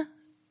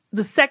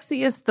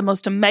sexiest, the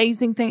most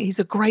amazing thing, he's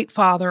a great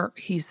father.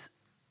 He's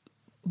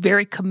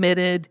very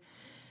committed.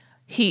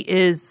 He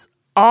is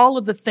all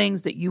of the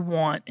things that you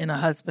want in a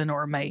husband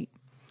or a mate.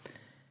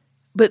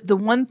 But the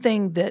one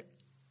thing that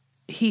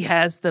he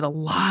has that a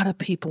lot of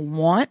people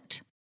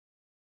want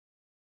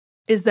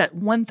is that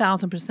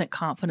 1,000%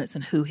 confidence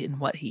in who and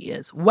what he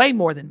is, way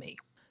more than me.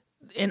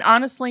 And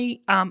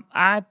honestly,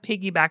 I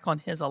piggyback on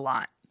his a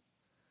lot.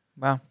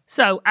 Wow.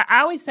 So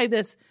I always say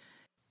this,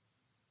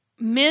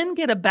 men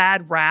get a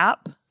bad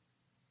rap,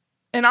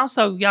 and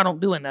also y'all don't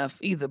do enough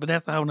either, but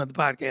that's a whole nother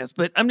podcast.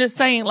 But I'm just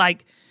saying,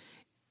 like,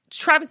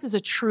 Travis is a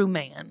true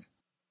man.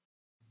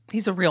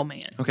 He's a real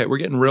man. Okay, we're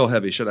getting real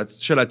heavy. Should I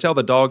tell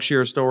the dog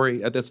shear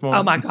story at this point?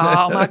 Oh my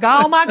God, oh my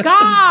God, oh my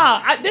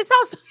God. This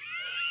also...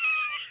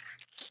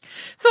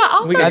 So I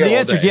also... The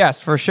answer is yes,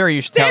 for sure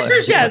you should tell it. The answer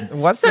is yes.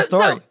 What's the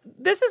story? So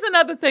this is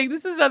another thing.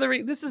 This is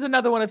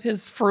another one of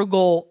his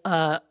frugal,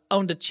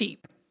 on the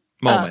cheap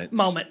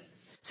moments.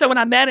 So when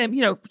I met him,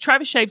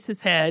 Travis shaves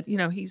his head.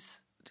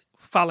 He's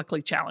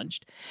follically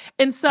challenged.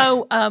 And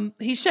so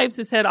he shaves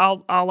his head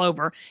all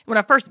over. When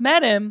I first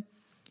met him,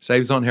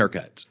 saves on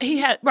haircuts.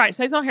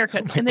 Saves on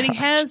haircuts. And then he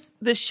has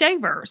this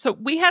shaver. So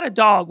we had a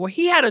dog. Well,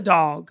 he had a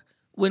dog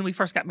when we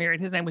first got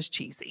married. His name was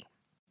Cheesy.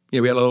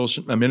 Yeah, we had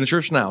a miniature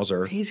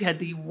schnauzer. He's had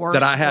the worst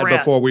that I had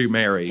breath. before we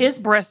married. His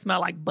breath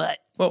smelled like butt.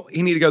 Well,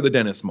 he needed to go to the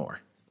dentist more.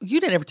 You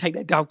didn't ever take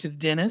that dog to the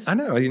dentist. I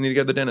know. You need to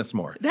go to the dentist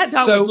more. That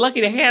dog was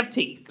lucky to have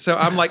teeth. So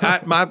I'm like,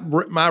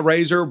 my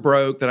razor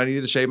broke that I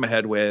needed to shave my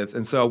head with.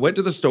 And so I went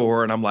to the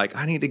store and I'm like,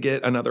 I need to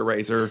get another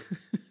razor.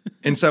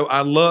 And so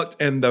I looked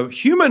and the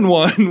human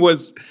one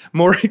was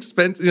more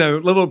expensive, a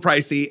little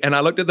pricey. And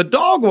I looked at the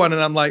dog one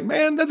and I'm like,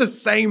 man, they're the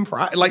same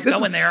price. Like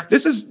go in there.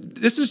 This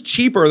is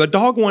cheaper. The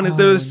dog one is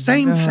the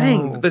same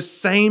thing, the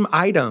same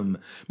item.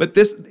 But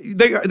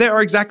they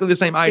are exactly the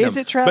same item. Is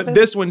it, Travis? But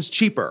this one's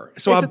cheaper.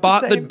 So I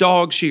bought the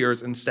dog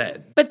shears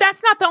instead. But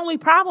that's not the only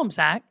problem,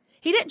 Zach.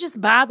 He didn't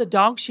just buy the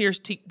dog shears,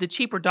 the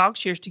cheaper dog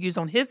shears to use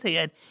on his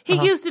head. He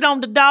used it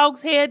on the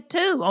dog's head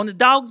too, on the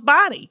dog's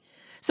body.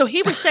 So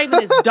he was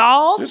shaving his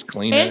dog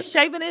and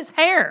shaving his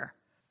hair.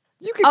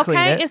 You can clean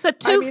it. It's a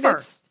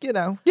twofer.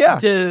 Yeah.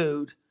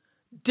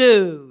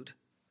 Dude.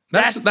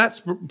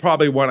 That's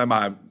probably one of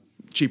my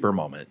cheaper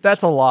moments.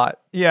 That's a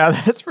lot. Yeah,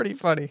 that's pretty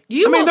funny.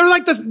 They're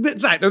like this.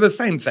 They're the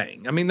same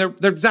thing. I mean, they're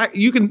exact.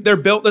 They're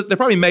built. They're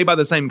probably made by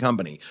the same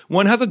company.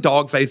 One has a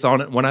dog face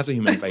on it. One has a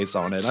human face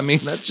on it. I mean,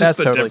 that's just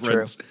the totally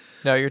difference. True.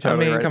 No, you're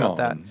totally right about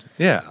that.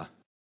 Yeah.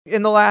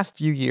 In the last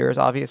few years,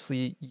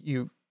 obviously,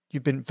 you've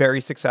been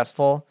very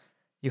successful.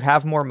 You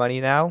have more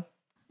money now.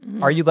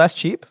 Mm-hmm. Are you less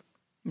cheap?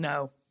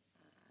 No,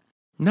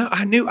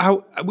 I knew. I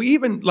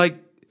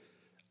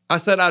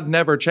said I'd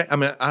never change. I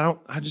mean, I'm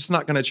just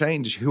not going to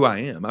change who I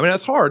am. I mean,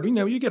 it's hard.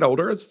 You get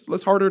older.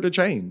 It's harder to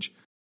change.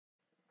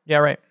 Yeah,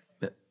 right.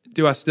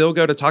 Do I still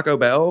go to Taco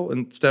Bell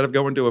instead of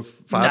going to a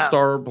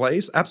 5-star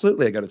place?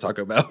 Absolutely, I go to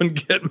Taco Bell and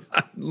get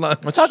my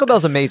lunch. Well, Taco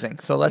Bell's amazing.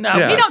 So let's. No,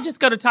 he don't just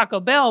go to Taco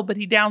Bell, but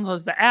he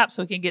downloads the app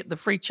so he can get the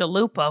free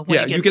chalupa. When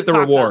he gets you get the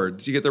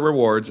rewards. You get the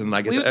rewards, and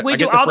I get we I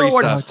do get all the free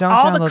rewards.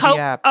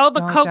 stuff. All the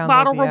Coke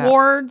bottle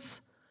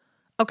rewards.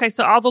 Okay,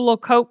 so all the little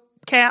Coke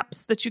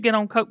caps that you get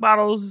on Coke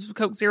bottles,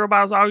 Coke Zero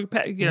bottles, all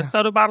your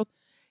soda bottles,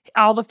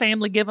 all the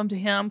family give them to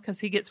him because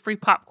he gets free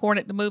popcorn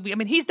at the movie. I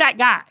mean, he's that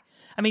guy.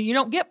 I mean, you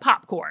don't get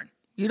popcorn.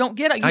 You don't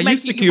get it.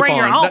 You bring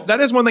your own. That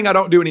is one thing I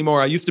don't do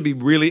anymore. I used to be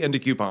really into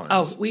coupons.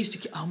 Oh, we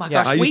used to. Oh my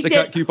gosh, I used to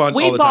cut coupons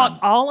all the time. We bought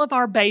all of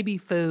our baby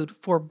food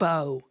for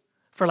Bo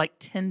for like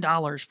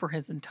 $10 for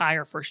his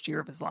entire first year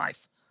of his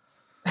life.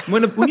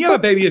 When you have a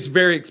baby, it's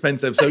very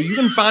expensive. So you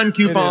can find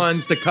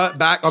coupons to cut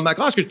back on that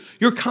cost because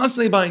you're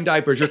constantly buying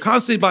diapers. You're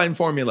constantly buying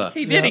formula.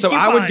 He did a So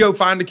I coupon. would go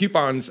find the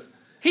coupons.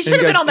 He should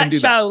have been on that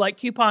show, like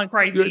Coupon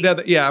Crazy.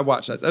 Yeah, I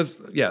watched that.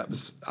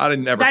 I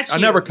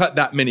never cut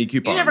that many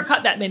coupons. You never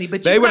cut that many,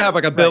 but they would have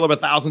like a bill of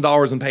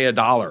 $1,000 and pay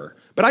 $1.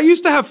 But I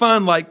used to have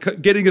fun,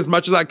 like getting as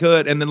much as I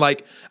could, and then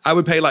like I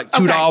would pay like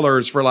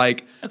 $2 for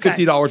like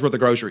 $50 worth of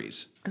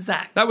groceries.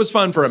 Zach. That was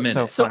fun for a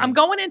minute. So I'm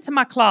going into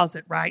my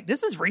closet, right?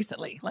 This is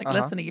recently, like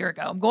less than a year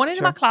ago. I'm going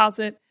into my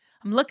closet.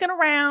 I'm looking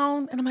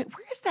around, and I'm like,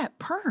 where is that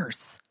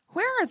purse?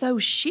 Where are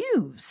those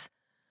shoes?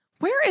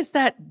 Where is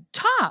that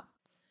top?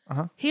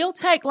 He'll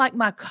take like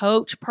my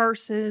Coach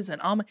purses and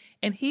all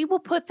and he will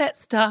put that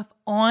stuff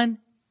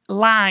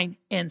online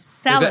and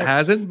sell If it. it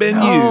hasn't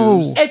been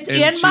used, It's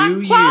in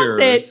my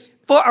closet years,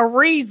 for a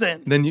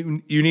reason.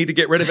 then you need to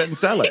get rid of it and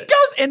sell It it.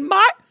 goes in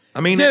my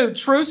Dude,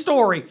 true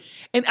story.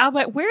 And I'm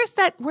like, where's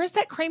that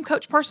cream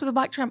Coach purse with the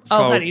black trim? Oh,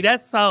 called- honey,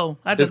 that's so.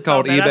 I It's just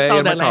called sold that. I eBay sold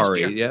and that last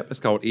year. Macari. Yep, it's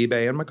called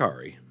eBay and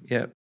Macari.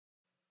 Yep.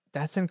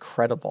 That's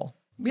incredible.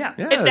 Yeah.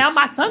 Yes. And now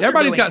my sons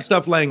Everybody's are doing got it.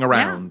 stuff laying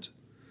around.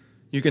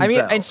 You can I mean,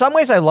 sell. in some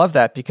ways, I love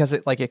that because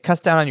it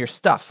cuts down on your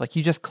stuff. Like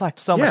you just collect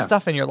so much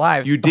stuff in your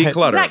lives. You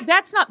declutter. Zach,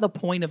 that's not the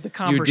point of the You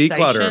conversation.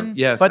 declutter.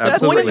 Yes, But that's absolutely.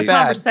 the point of the bad.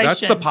 conversation.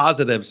 That's the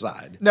positive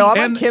side. No, I'm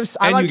And- on Kim's.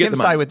 and I'm on you get Kim's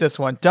the money. side with this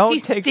one. Don't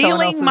He's take someone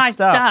stealing else's my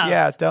stuff.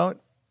 Yeah, don't.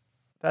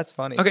 That's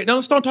funny. Okay, now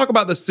let's don't talk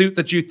about the suit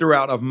that you threw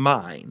out of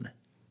mine.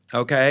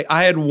 Okay,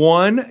 I had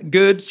one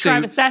good suit.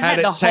 Travis, that had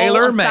it the whole size of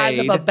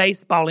tailor-made. a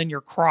baseball in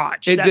your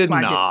crotch. It That's did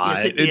why not.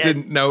 Yes, it did.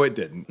 didn't. No, it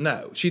didn't.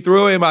 No, she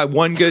threw away my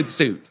one good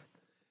suit.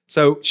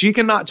 So she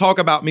cannot talk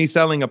about me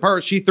selling a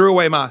purse. She threw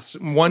away my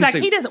one Zach,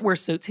 suit. he doesn't wear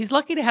suits. He's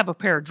lucky to have a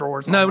pair of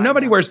drawers on. No, right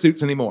nobody now. wears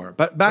suits anymore.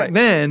 But back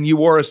then, you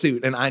wore a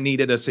suit, and I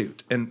needed a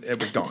suit, and it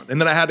was gone. And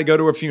then I had to go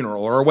to a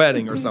funeral or a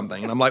wedding or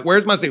something, and I'm like,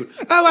 "Where's my suit?"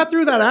 Oh, I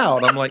threw that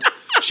out. I'm like,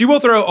 she will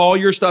throw all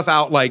your stuff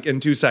out like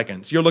in 2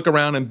 seconds. You'll look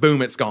around, and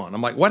boom, it's gone.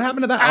 I'm like, "What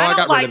happened to that?" I I don't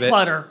got like rid of it.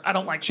 clutter. I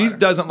don't like She clutter.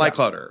 doesn't like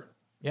clutter.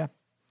 Yeah.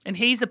 And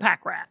he's a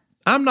pack rat.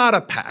 I'm not a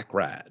pack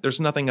rat.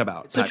 There's nothing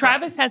about So pack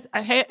Travis has,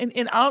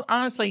 and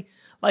honestly,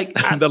 like,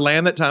 rat. The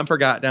land that time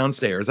forgot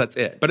downstairs. That's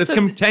it. But it's So-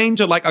 contained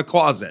to like a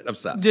closet of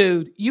stuff.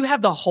 dude, you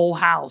have the whole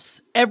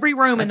house. Every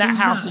room in that do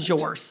house not. is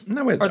yours.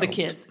 No, it or the don't.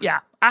 kids. Yeah,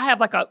 I have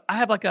like a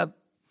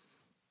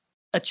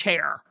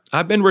chair.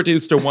 I've been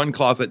reduced to one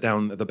closet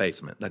down the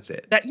basement. That's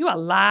it. That you a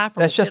lie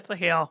from That's the just- pits of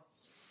hell.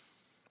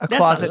 A That's a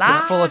closet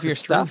just lie. full of your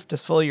It's true. stuff,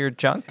 just full of your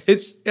junk.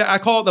 I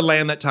call it the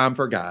land that time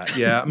forgot.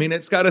 Yeah. I mean,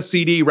 it's got a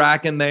CD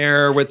rack in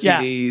there with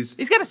Yeah, CDs.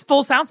 he's got a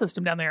full sound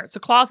system down there. It's a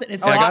closet. And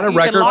it's I got a you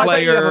can record lock it.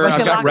 player. You have a bunch I've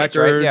of got records,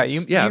 records. right?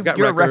 Yeah, I've got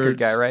you're records. a record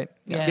guy, right?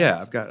 Yes. Yeah,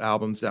 I've got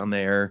albums down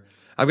there.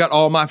 I've got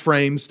all my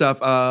frame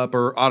stuff up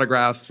or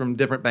autographs from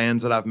different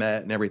bands that I've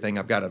met and everything.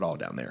 I've got it all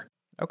down there.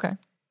 Okay.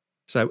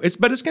 So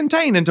it's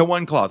contained into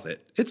one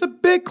closet. It's a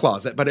big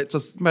closet, but it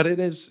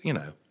is,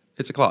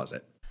 it's a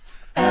closet.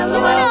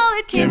 LOL,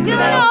 Kim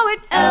Gravel.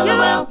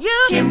 LOL,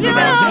 Kim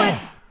Gravel.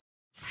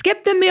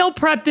 Skip the meal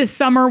prep this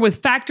summer with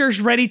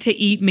Factor's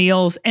ready-to-eat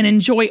meals and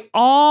enjoy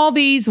all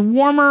these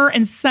warmer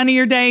and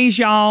sunnier days,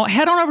 y'all.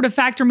 Head on over to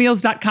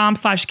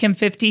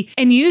factormeals.com/Kim50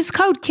 and use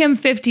code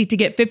Kim50 to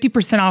get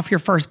 50% off your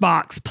first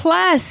box,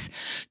 plus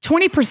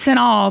 20%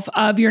 off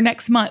of your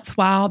next month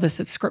while the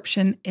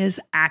subscription is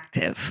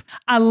active.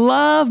 I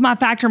love my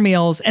Factor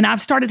meals, and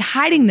I've started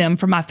hiding them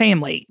from my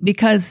family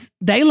because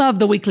they love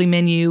the weekly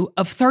menu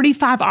of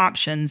 35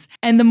 options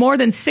and the more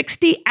than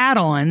 60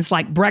 add-ons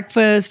like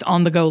breakfast,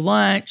 on-the-go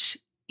lunch,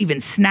 even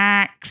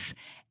snacks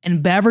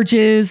and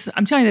beverages.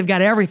 I'm telling you, they've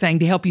got everything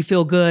to help you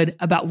feel good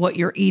about what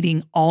you're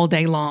eating all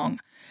day long.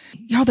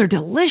 Y'all, they're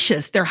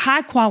delicious. They're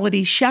high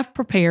quality, chef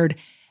prepared,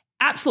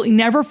 absolutely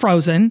never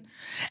frozen,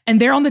 and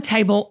they're on the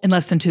table in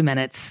less than 2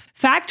 minutes.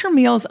 Factor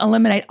meals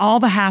eliminate all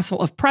the hassle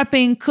of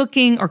prepping,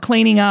 cooking, or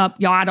cleaning up.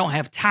 Y'all, I don't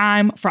have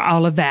time for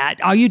all of that.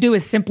 All you do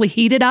is simply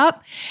heat it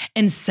up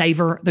and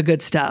savor the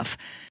good stuff.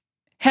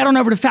 Head on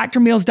over to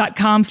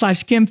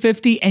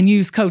factormeals.com/Kim50 and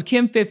use code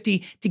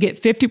Kim50 to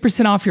get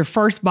 50% off your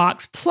first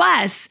box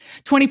plus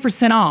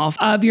 20% off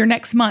of your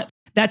next month.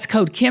 That's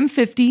code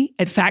Kim50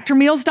 at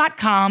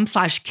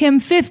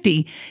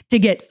factormeals.com/Kim50 to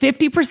get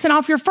 50%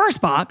 off your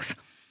first box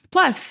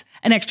plus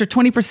an extra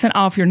 20%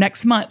 off your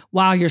next month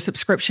while your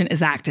subscription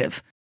is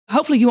active.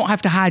 Hopefully you won't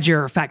have to hide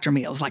your Factor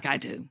meals like I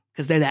do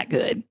because they're that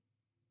good.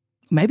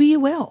 Maybe you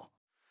will.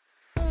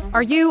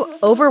 Are you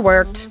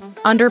overworked,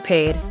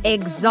 underpaid,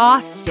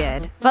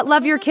 exhausted, but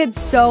love your kids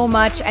so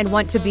much and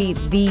want to be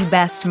the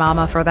best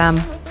mama for them?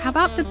 How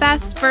about the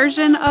best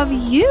version of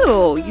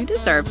you? You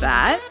deserve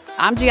that.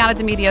 I'm Gianna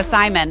Demedio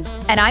Simon.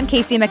 And I'm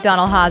Casey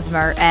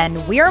McDonald-Hosmer,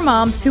 and we are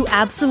moms who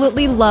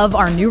absolutely love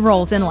our new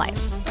roles in life.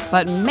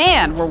 But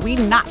man, were we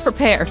not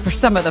prepared for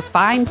some of the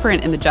fine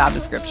print in the job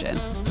description.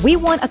 We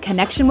want a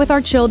connection with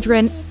our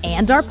children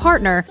and our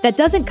partner that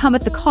doesn't come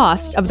at the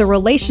cost of the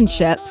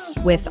relationships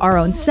with our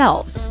own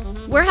selves.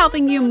 We're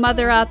helping you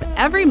mother up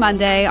every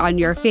Monday on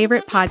your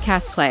favorite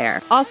podcast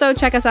player. Also,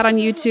 check us out on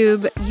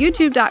YouTube,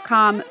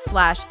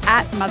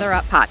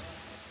 youtube.com/@motheruppod.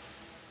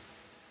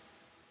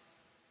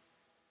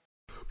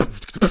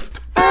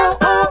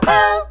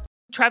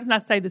 Travis and I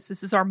say this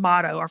is our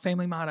motto, our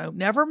family motto.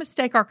 Never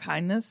mistake our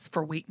kindness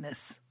for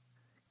weakness.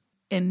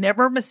 And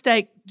never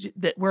mistake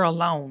that we're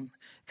alone.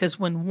 Because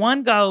when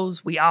one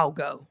goes, we all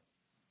go.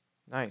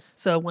 Nice.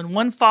 So when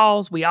one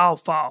falls, we all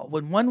fall.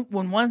 When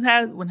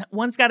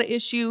one's got an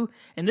issue,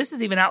 and this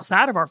is even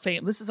outside of our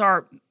family. This is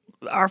our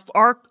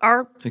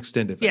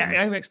Extended family.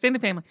 Yeah, our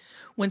extended family.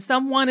 When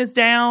someone is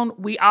down,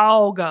 we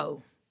all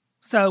go.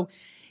 So,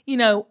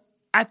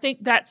 I think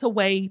that's a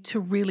way to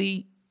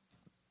really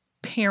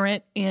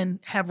parent and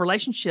have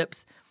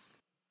relationships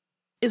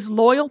is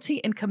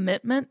loyalty and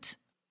commitment.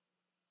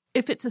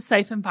 If it's a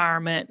safe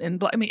environment,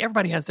 and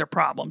everybody has their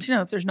problems,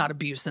 if there's not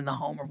abuse in the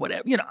home or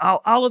whatever,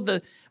 all of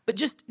the, but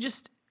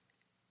just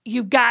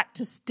you've got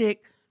to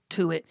stick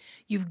to it.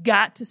 You've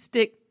got to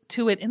stick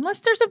to it.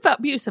 Unless there's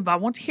abuse involved.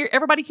 I want to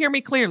everybody hear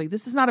me clearly.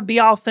 This is not a be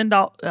all, end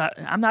all.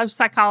 I'm not a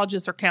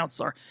psychologist or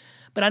counselor,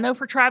 but I know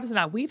for Travis and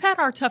I, we've had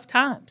our tough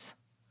times.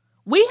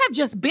 We have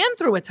just been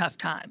through a tough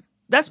time.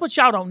 That's what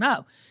y'all don't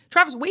know.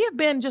 Travis, we have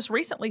been just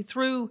recently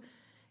through,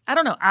 I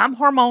don't know, I'm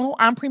hormonal,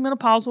 I'm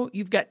premenopausal.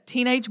 You've got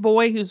teenage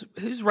boy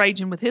who's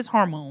raging with his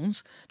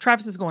hormones.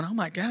 Travis is going, oh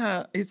my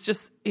God, it's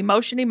just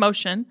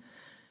emotion.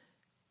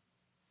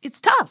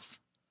 It's tough.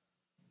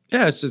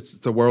 Yeah, it's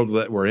the world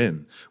that we're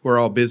in. We're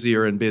all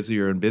busier and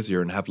busier and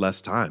busier and have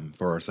less time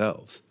for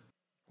ourselves.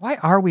 Why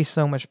are we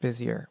so much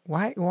busier?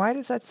 Why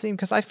does that seem?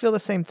 Because I feel the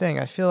same thing.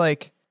 I feel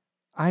like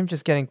I'm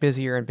just getting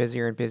busier and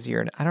busier and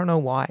busier, and I don't know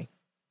why.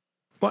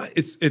 Well,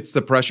 it's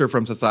the pressure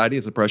from society.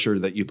 It's the pressure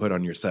that you put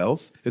on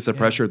yourself. It's the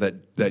pressure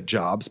that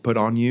jobs put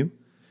on you.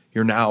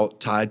 You're now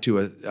tied to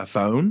a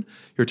phone.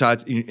 You're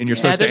tied, and you're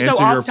supposed to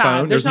answer your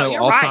phone. There's no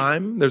off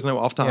time. There's no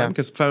off time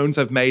because phones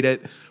have made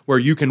it where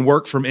you can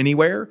work from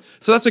anywhere.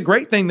 So that's a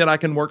great thing that I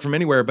can work from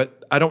anywhere,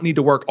 but I don't need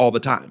to work all the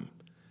time.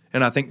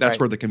 And I think that's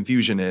where the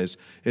confusion is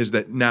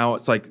that now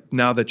it's like,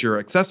 now that you're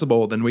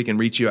accessible, then we can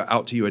reach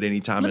out to you at any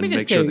time and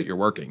make sure that you're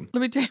working.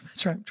 Let me tell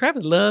you,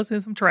 Travis loves him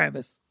some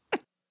Travis.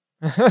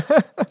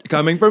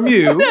 Coming from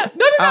you. No.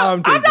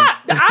 I'm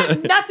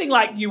nothing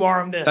like you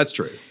are on this. That's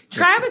true.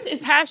 Travis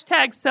is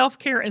hashtag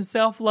self-care and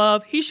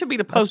self-love. He should be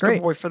the poster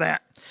boy for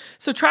that.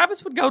 So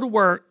Travis would go to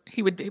work.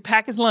 He would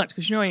pack his lunch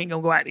because he ain't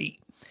going to go out to eat.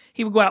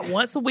 He would go out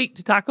once a week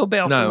to Taco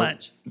Bell for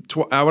lunch.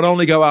 I would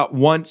only go out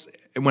once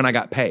when I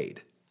got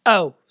paid.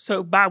 Oh,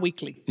 so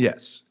bi-weekly.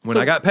 Yes. When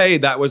I got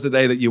paid, that was the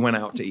day that you went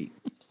out to eat.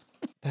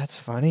 That's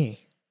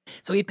funny.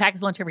 So he'd pack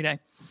his lunch every day.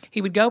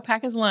 He would go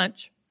pack his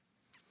lunch,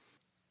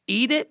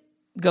 eat it,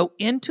 go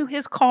into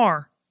his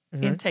car,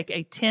 and take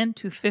a 10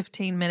 to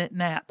 15-minute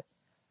nap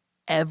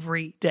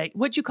every day.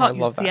 What'd you call it?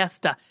 Your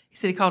siesta. He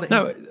said he called it.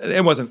 No,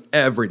 it wasn't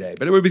every day,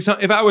 but it would be some.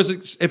 If I was a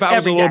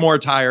little more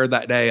tired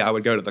that day, I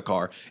would go to the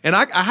car, and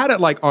I had it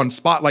like on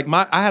spot. Like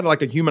I had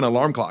like a human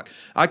alarm clock.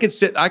 I could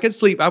sleep.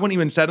 I wouldn't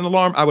even set an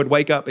alarm. I would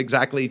wake up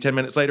exactly 10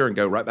 minutes later and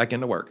go right back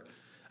into work.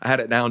 I had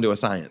it down to a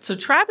science. So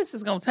Travis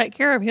is going to take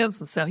care of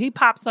himself. He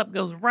pops up,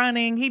 goes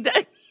running. He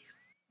does.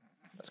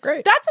 That's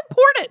great. That's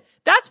important.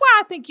 That's why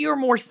I think you're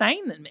more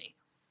sane than me.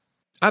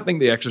 I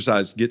think the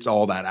exercise gets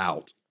all that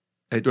out.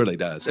 It really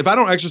does. If I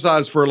don't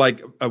exercise for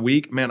like a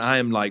week, man, I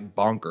am like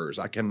bonkers.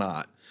 I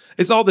cannot.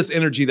 It's all this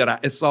energy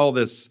it's all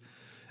this.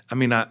 I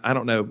mean, I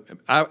don't know.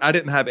 I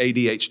didn't have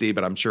ADHD,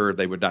 but I'm sure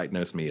they would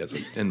diagnose me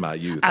in my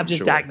youth. I've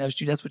just diagnosed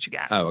you. That's what you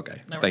got. Oh,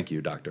 okay. Thank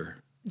you, Dr.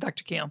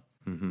 Kim.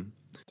 Mm-hmm.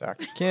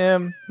 Dr.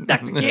 Kim.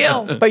 Dr.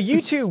 Kim. But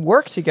you two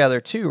work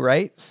together too,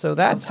 right? So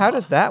how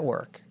does that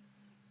work?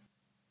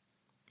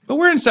 But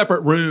we're in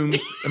separate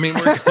rooms. I mean,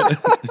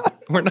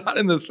 we're not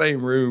in the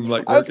same room.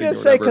 Like I was going to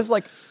say, because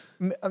like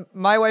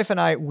my wife and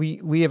I,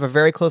 we have a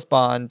very close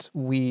bond.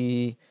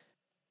 I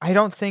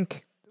don't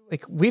think,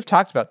 like, we've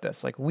talked about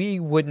this. Like, we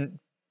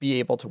wouldn't be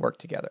able to work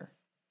together.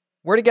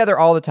 We're together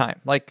all the time.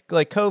 Like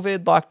COVID,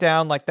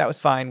 lockdown, like that was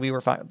fine. We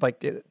were fine.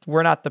 Like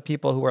we're not the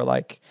people who are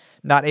like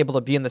not able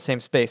to be in the same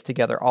space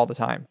together all the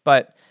time.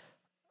 But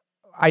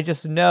I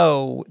just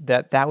know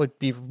that would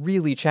be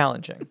really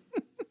challenging.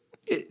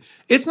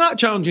 It's not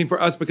challenging for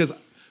us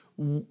because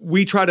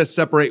we try to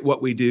separate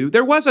what we do.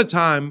 There was a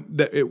time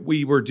that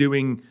we were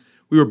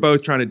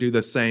both trying to do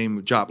the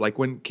same job. Like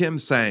when Kim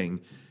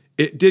sang,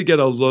 it did get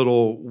a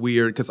little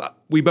weird because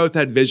we both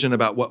had vision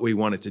about what we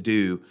wanted to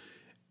do.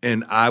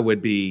 And I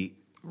would be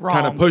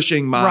kind of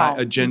pushing my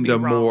agenda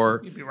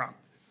more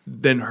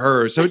than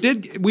hers. So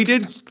we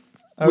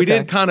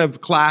did kind of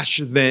clash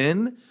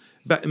then.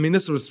 But I mean,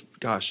 this was,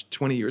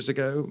 20 years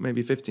ago,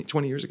 maybe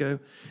 20 years ago.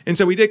 And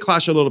so we did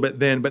clash a little bit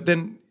then, but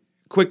then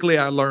quickly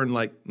I learned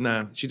like,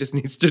 no, she just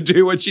needs to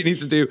do what she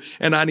needs to do.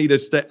 And I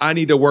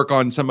need to work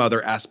on some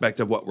other aspect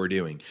of what we're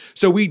doing.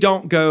 So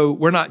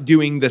we're not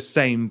doing the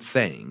same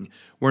thing.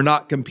 We're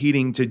not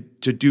competing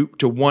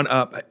to one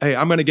up. Hey,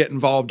 I'm going to get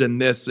involved in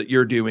this that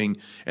you're doing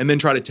and then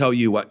try to tell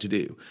you what to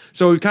do.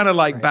 So we kind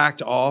of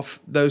backed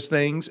off those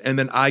things. And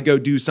then I go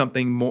do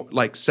something more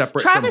like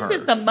separate Travis from her.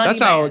 is the money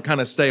That's man. how I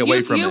kind of stay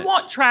away from it. You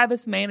want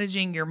Travis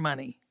managing your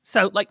money.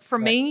 So like for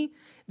me,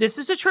 this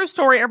is a true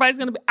story. Everybody's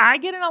going to I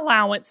get an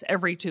allowance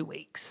every 2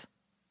 weeks.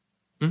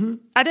 Mm-hmm.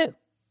 I do.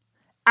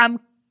 I'm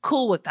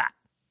cool with that.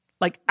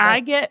 Like, I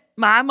get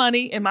my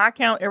money in my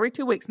account every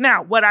 2 weeks.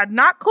 Now, what I'm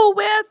not cool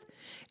with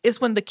is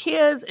when the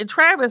kids and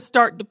Travis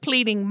start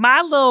depleting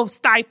my little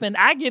stipend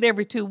I get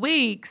every 2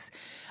 weeks.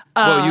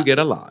 Well, you get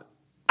a lot.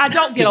 I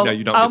don't get a lot. No,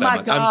 you don't Oh, get that my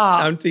much.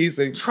 God. I'm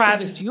teasing.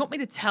 Travis, do you want me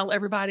to tell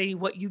everybody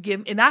what you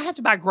give? And I have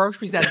to buy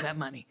groceries out of that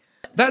money.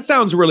 That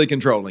sounds really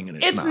controlling,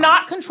 and It's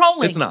not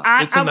controlling. It's not.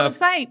 I It's want to enough.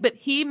 say, but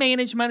he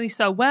managed money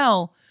so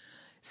well.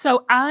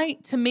 So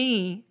to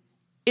me,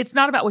 it's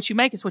not about what you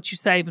make, it's what you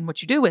save and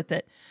what you do with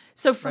it.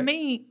 So for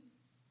me,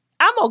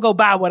 I'm going to go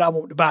buy what I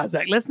want to buy,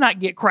 Zach. Let's not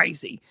get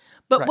crazy.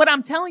 But what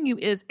I'm telling you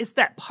is it's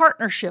that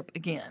partnership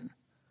again.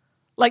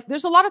 Like,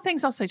 there's a lot of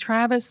things I'll say,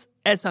 Travis,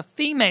 as a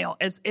female,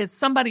 as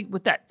somebody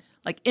with that,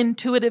 like,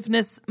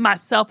 intuitiveness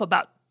myself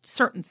about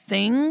certain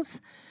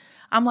things,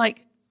 I'm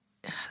like,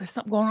 there's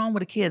something going on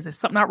with the kids. There's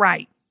something not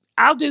right.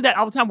 I'll do that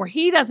all the time where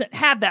he doesn't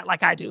have that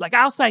like I do. Like,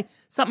 I'll say,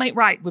 something ain't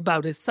right with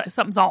Bo.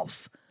 Something's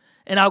off.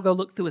 And I'll go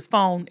look through his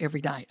phone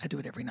every night. I do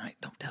it every night.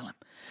 Don't tell him.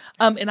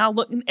 And I'll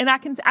look, and I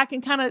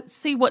can kind of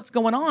see what's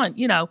going on,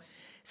 you know.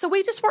 So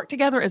we just work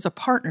together as a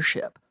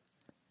partnership.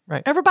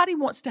 Right. Everybody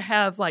wants to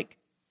have, like,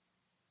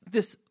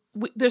 this.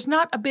 There's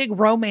not a big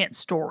romance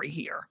story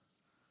here.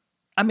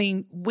 I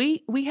mean,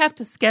 we have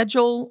to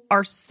schedule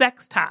our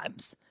sex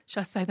times. Should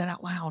I say that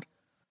out loud?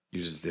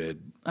 You just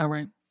did. All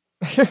right.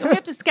 We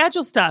have to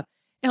schedule stuff.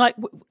 And, like,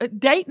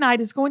 date night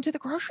is going to the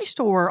grocery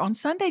store on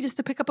Sunday just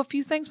to pick up a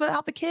few things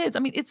without the kids. I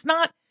mean, it's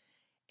not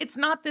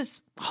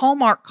this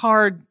Hallmark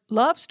card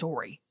love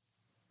story,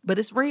 but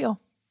it's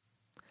real.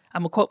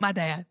 I'm going to quote my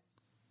dad.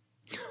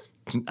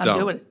 I'm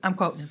doing it. I'm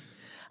quoting him.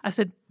 I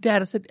said,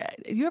 Dad, do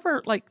you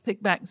ever, like,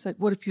 think back and said,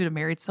 what if you'd have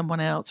married someone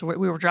else? Or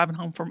we were driving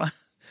home from a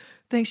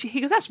thing.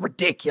 He goes, that's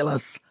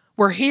ridiculous.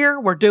 We're here.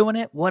 We're doing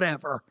it.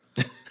 Whatever.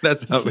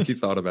 That's how he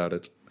thought about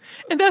it.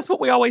 And that's what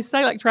we always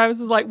say. Like, Travis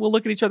is like, we'll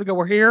look at each other and go,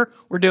 we're here.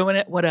 We're doing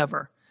it.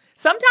 Whatever.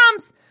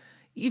 Sometimes,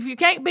 if you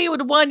can't be with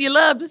the one you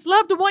love, just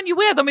love the one you're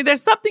with. I mean,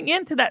 there's something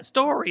into that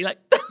story. Like,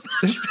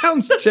 This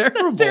sounds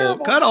terrible. That's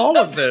terrible. Cut all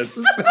of this.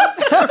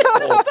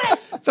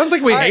 Sounds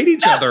like we hate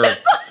each other.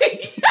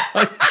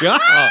 My God.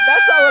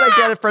 That's not what I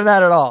get from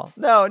that at all.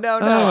 No. Oh,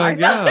 my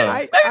God. I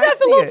maybe that's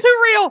a see little it. too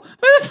real.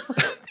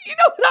 You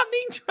know what I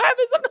mean,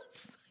 Travis? I'm not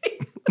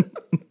saying.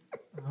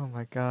 Oh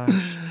my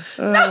gosh.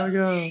 Oh, my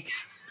God.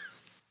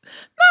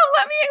 No,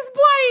 let me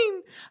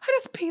explain. I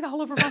just peed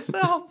all over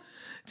myself.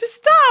 Just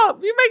stop.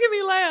 You're making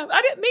me laugh.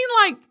 I didn't mean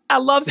like I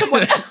love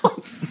someone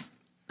else.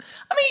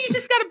 I mean, you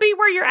just got to be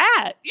where you're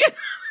at.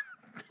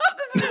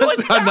 This is what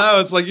it I sounds. know.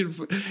 It's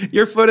like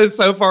your foot is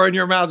so far in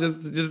your mouth.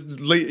 Just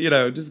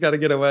got to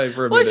get away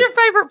for a What's minute.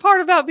 your favorite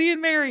part about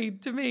being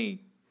married to me?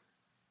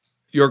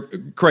 Your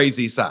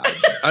crazy side.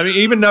 I mean,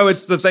 even though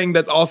it's the thing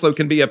that also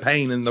can be a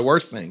pain and the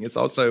worst thing, it's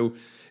also,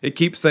 it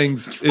keeps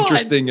things Fun.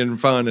 interesting and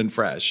fun and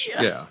fresh.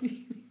 Yeah.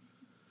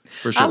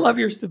 For sure. I love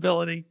your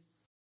stability.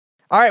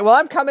 All right, well,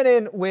 I'm coming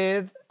in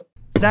with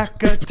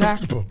Zack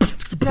attack.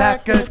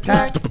 Zack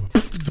attack.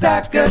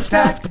 Zack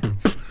attack.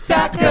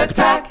 Zack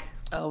attack.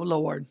 Oh,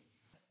 Lord.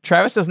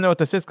 Travis doesn't know what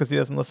this is because he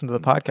doesn't listen to the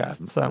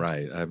podcast. So,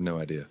 Right. I have no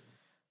idea.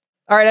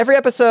 all right, every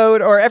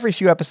episode or every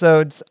few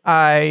episodes,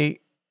 I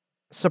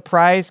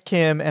surprise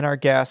Kim and our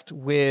guest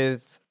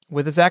with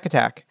a Zack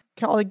attack.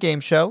 Call it a game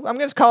show. I'm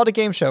going to call it a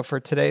game show for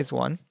today's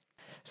one.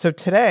 So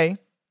today,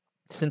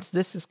 since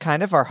this is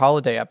kind of our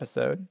holiday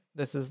episode,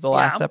 this is the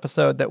last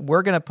episode that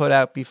we're going to put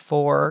out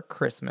before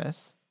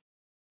Christmas.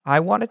 I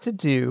wanted to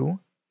do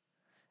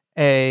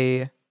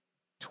a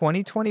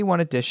 2021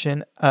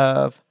 edition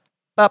of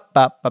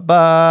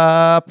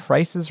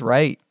Price is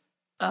Right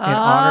in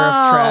honor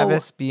of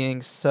Travis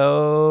being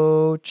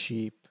so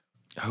cheap.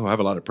 Oh, I have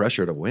a lot of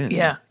pressure to win.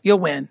 Yeah, you'll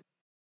win.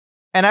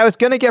 And I was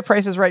going to get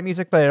Price is Right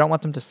music, but I don't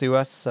want them to sue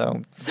us.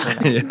 So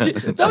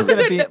That was a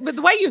gonna good, be- but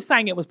the way you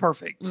sang it was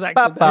perfect. It was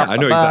actually better. I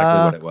knew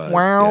exactly what it was.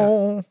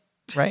 Wow.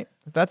 Right?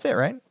 That's it,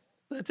 right?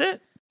 That's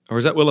it. Or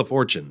is that Wheel of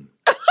Fortune?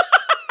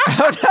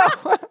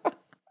 Oh, no.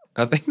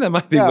 I think that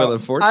might be No, Wheel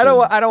of Fortune. I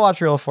don't watch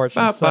Real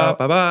Fortune. Ba, So. ba,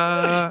 ba,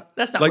 ba.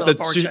 That's not like Wheel of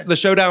Fortune. the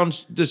showdown,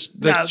 the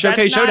No,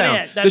 showcase that's not showdown.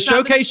 it. The That's not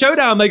showcase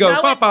showdown. They go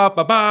No, ba it's- ba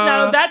ba ba.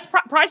 No, that's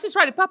Price is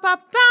Right. Pa pa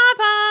pa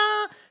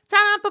pa,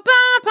 ta pa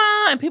pa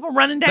pa, and people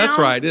running down. That's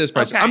right. It is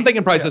Price. Okay. I'm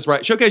thinking Price is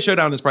Right. Showcase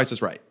showdown is Price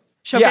is Right.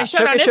 Showcase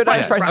Showdown Showcase is Showdown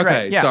Price is is Price is Right. Right.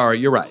 Okay, yeah. sorry,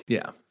 you're right.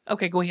 Yeah.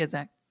 Okay, go ahead,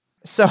 Zach.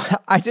 So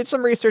I did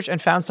some research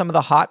and found some of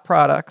the hot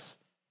products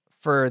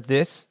for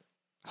this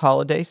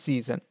holiday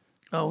season.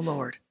 Oh,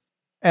 Lord.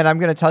 And I'm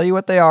going to tell you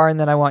what they are, and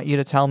then I want you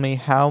to tell me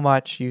how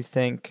much you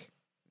think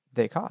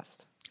they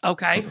cost.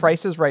 Okay.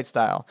 Price is Right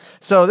style.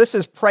 So this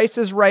is Price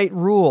is Right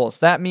rules.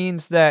 That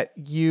means that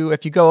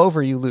if you go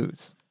over, you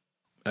lose.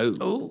 Oh.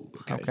 Ooh.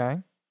 Okay.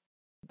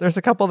 There's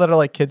a couple that are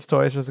like kids'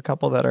 toys. There's a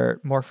couple that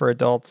are more for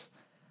adults.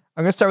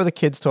 I'm going to start with a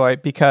kid's toy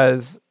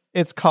because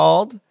it's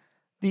called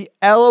the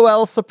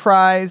LOL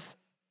Surprise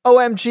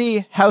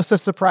OMG House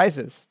of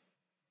Surprises.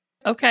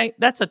 Okay,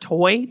 that's a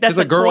toy. That's It's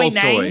a girl's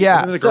toy name. toy. Yeah.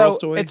 Isn't it a So girl's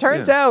toy? it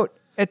turns Yeah. out.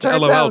 It The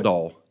turns LOL out.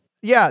 doll.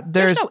 Yeah.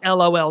 There's no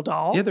LOL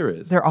doll. Yeah, there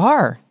is. There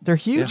are. They're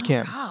huge,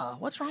 Yeah. Kim. God,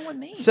 what's wrong with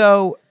me?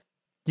 So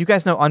You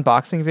guys know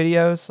unboxing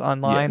videos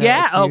online?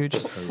 Yeah. Are Oh, huge.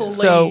 please.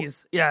 So,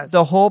 yes.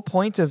 The whole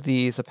point of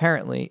these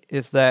apparently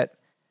is that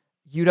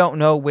you don't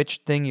know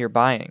which thing you're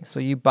buying. So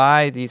you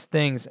buy these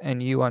things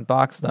and you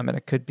unbox them, and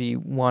it could be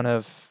one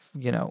of,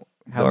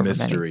 however the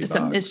mystery many. box. It's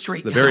a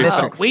mystery. The very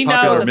Oh, we know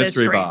popular the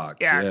mystery mysteries. box.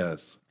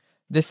 Yes.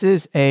 This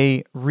is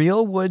a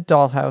real wood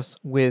dollhouse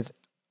with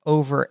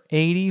over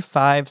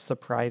 85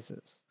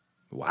 surprises.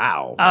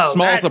 Wow. Oh,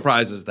 Small that's-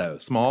 surprises, though.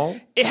 Small?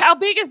 How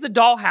big is the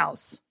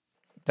dollhouse?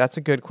 That's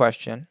a good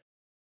question.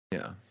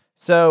 Yeah.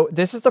 So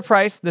this is the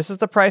price. This is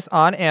the price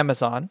on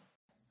Amazon.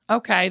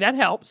 Okay, that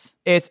helps.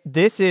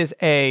 This is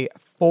a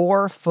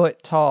 4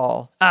 foot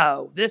tall,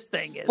 Oh, this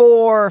thing is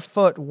 4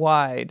 foot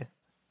wide,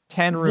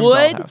 10 room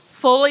wood, dollhouse.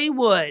 fully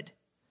wood.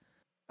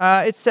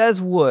 It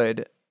says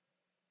wood,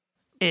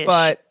 Ish.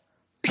 but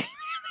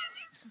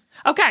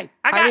okay,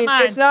 I got I mean,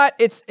 mine. it's not.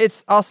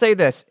 It's. I'll say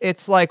this.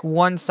 It's like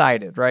one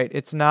sided, right?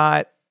 It's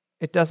not.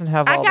 It doesn't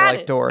have I all the got like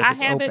it. doors. I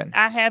It's have open. it.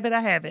 I have it.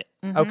 I have it.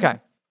 Mhm. Okay,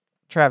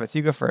 Travis,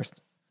 you go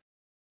first.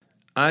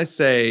 I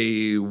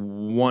say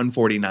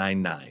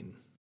 149.9.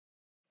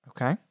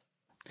 Okay,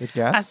 good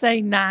guess. I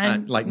say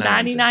like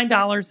 99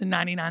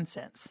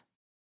 $99.99.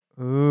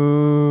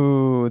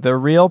 Ooh, the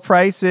real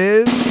price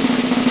is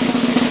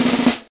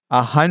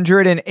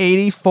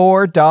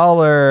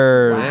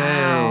 $184.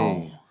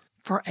 Wow.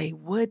 For a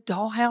wood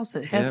dollhouse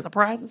that has Yep.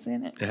 surprises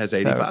in it. It has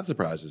 85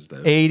 surprises,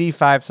 though.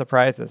 85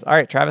 surprises. All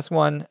right, Travis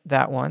won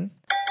that one.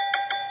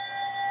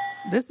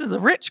 This is a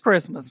rich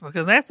Christmas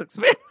because that's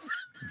expensive.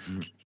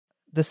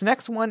 This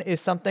next one is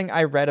something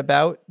I read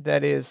about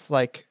that is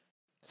like,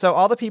 so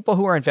all the people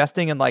who are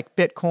investing in like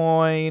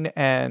Bitcoin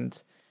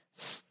and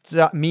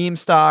meme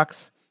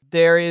stocks,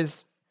 there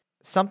is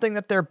something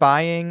that they're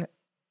buying,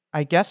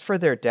 I guess, for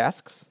their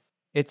desks.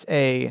 It's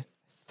a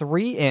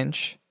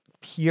 3-inch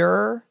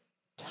pure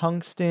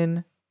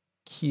tungsten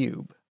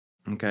cube.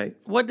 Okay.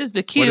 What does the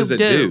What cube does it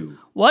do?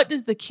 What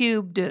does the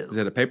cube do? Is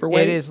it a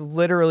paperweight? It is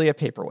literally a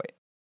paperweight.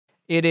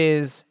 It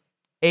is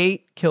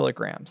 8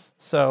 kilograms.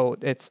 So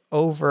it's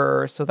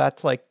over, so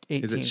that's like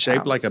 18 Is it shaped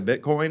pounds. like a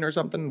Bitcoin or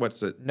something?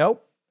 What's it?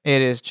 Nope.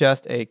 It is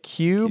just a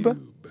cube.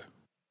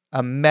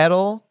 A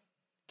metal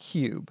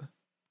cube.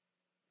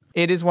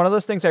 It is one of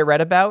those things I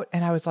read about,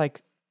 and I was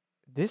like,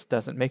 this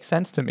doesn't make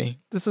sense to me.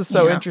 This is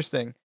so Yeah.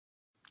 interesting.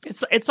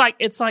 It's like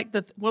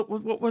the what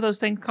were those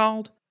things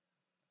called?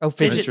 Oh,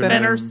 Fidget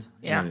spinners.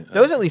 Yeah.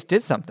 Those at least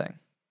did something.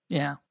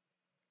 Yeah.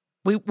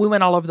 We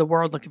went all over the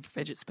world looking for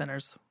fidget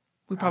spinners.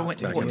 We probably went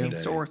to back in the 14 day.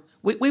 stores.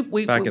 We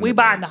Back in the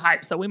buying day. the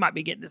hype, so we might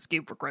be getting this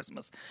cube for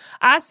Christmas.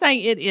 I say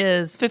it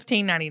is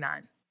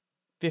 $15.99.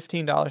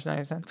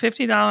 $15.90.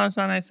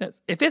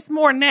 $50.99. If it's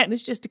more than that and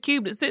it's just a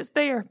cube that sits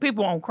there,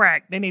 people on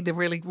crack. They need to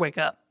really wake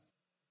up.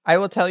 I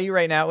will tell you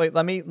right now. Wait,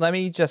 let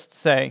me just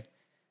say,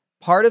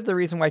 part of the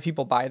reason why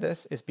people buy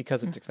this is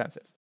because it's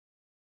expensive.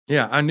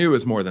 Yeah, I knew it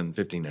was more than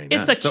 $15.99.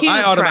 It's a so cube,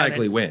 I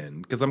automatically Travis.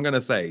 win because I'm going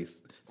to say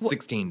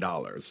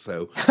 $16.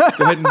 So go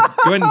ahead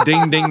and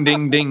ding, ding,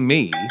 ding, ding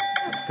me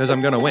because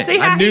I'm going to win. See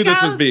how I knew he this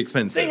goes? would be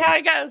expensive. See how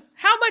it goes.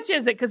 How much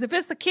is it? Because if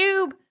it's a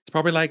cube, It's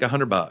probably like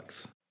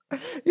 $100.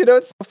 You know,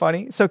 it's so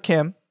funny. So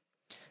Kim,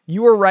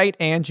 you were right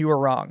and you were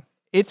wrong.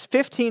 It's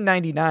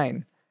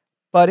 $15.99,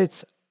 but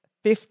it's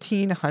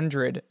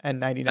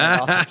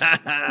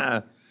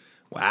 $1,599.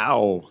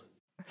 Wow.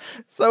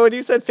 So when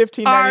you said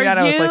 $15.99, are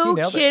I was like, you you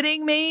nailed it.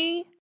 kidding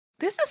me?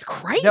 This is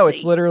crazy. No,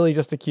 it's literally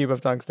just a cube of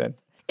tungsten.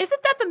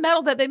 Isn't that the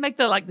metal that they make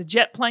the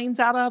jet planes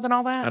out of and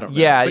all that? I don't know.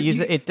 Yeah, But it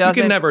you doesn't.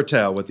 can never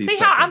tell with these See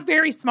stuff how I'm things.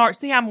 very smart.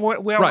 See how I'm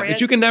well Right, read.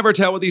 but you can never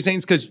tell with these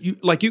things because you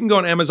can go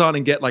on Amazon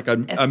and get like a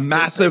That's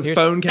massive stupid.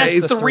 phone That's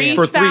case the for 3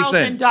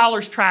 cents.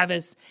 $3,000,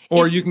 Travis.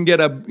 Or It's- you can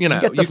get a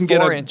get the you can get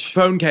a 4-inch.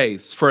 phone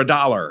case for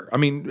 $1. I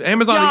mean,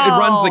 Amazon it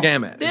runs the Y'all,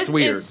 gamut. This It's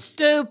weird. is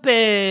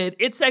stupid.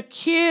 It's a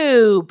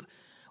cube.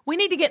 We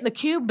need to get in the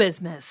cube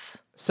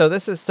business. So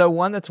this is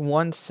one that's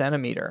 1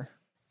 centimeter.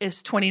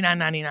 It's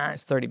 $29.99.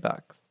 It's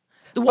 $30.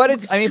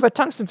 But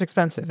tungsten's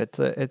expensive. It's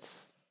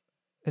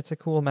a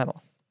cool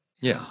metal.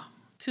 Yeah.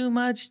 Too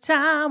much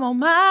time on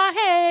my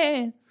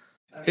head.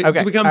 It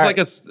Okay, becomes all like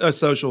a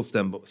social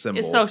symbol.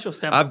 It's social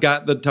symbol. I've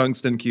got the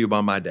tungsten cube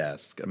on my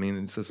desk. I mean,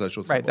 it's a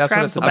social symbol. Right, that's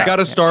Travis what will it's I've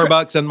about. got a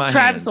Starbucks in my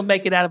Travis will hand.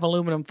 make it out of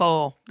aluminum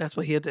foil. That's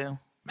what he'll do.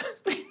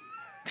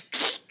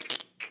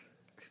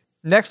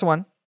 Next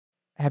one.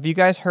 Have you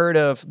guys heard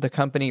of the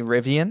company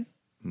Rivian?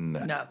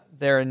 No.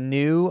 They're a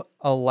new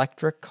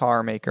electric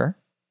car maker.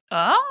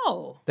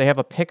 Oh. They have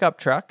a pickup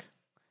truck.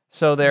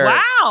 So they're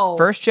Wow.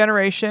 first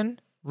generation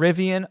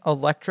Rivian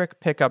electric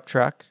pickup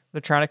truck.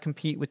 They're trying to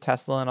compete with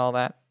Tesla and all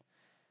that.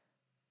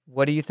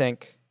 What do you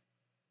think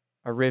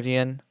a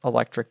Rivian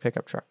electric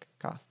pickup truck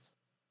costs?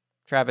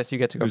 Travis, you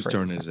get to go Whose first.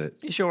 turn this is time. it?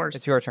 It's yours.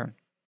 It's your turn.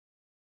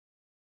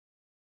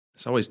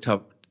 It's always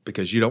tough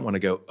because you don't want to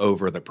go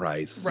over the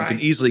price. Right. You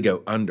can easily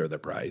go under the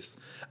price.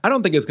 I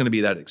don't think it's going to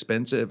be that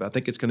expensive. I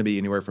think it's going to be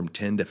anywhere from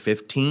 10 to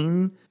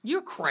 15.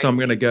 You're crazy. So I'm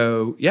going to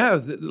go,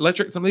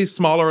 some of these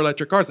smaller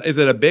electric cars. Is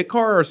it a big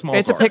car or a small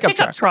It's a car?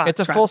 pickup truck. It's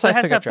a Travis. full-size It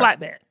has pickup to have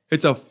truck. flatbed.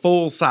 It's a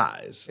full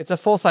size. It's a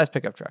full-size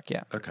pickup truck,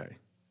 yeah. Okay.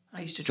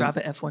 I used to drive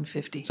a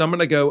F-150. So I'm going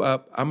to go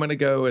up. I'm going to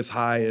go as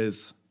high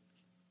as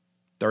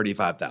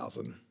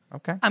 35,000.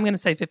 Okay. I'm going to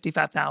say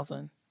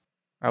 55,000.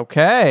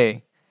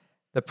 Okay.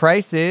 The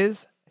price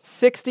is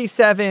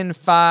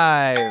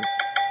 $67,500.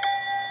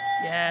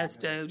 Yes,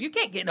 dude. You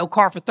can't get no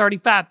car for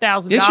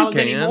 $35,000 Yes, you can.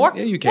 anymore.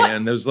 Yeah, you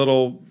can. What? Those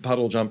little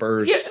puddle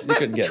jumpers. Yeah, you but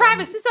can get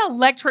Travis, them. this is an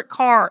electric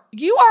car.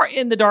 You are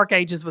in the dark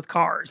ages with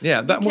cars.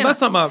 Yeah, that's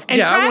not my. And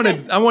Yeah,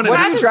 Travis, I wanted.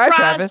 What do you drive,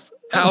 Travis?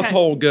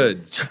 Household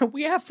goods.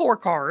 We have 4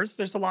 cars.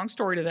 There's a long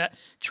story to that.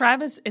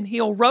 Travis, and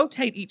he'll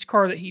rotate each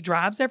car that he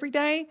drives every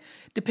day,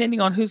 depending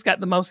on who's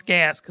got the most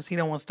gas, because he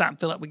don't want to stop and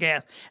fill up with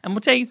gas. And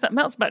we'll tell you something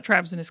else about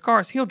Travis and his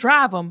cars. He'll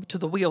drive them till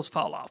the wheels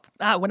fall off.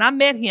 When I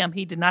met him,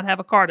 he did not have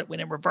a car that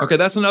went in reverse. Okay,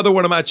 that's another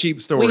one of my cheap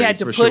stories. We had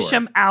to for push sure.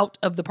 him out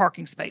of the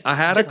parking space. I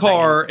had a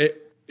car.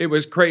 It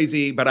was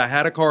crazy, but I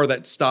had a car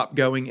that stopped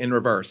going in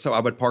reverse, so I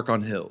would park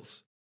on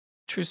hills.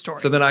 True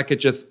story. So then I could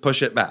just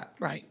push it back.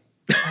 Right.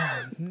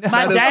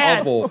 That is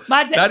awful.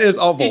 My dad. That is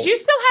awful. Did you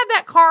still have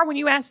that car when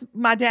you asked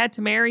my dad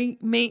to marry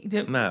me?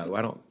 No,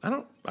 I don't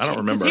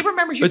remember. Because he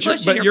remembers you But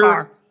pushing your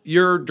car.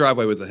 Your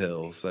driveway was a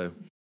hill, so.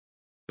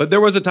 But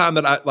there was a time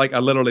that I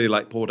literally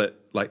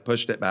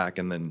pushed it back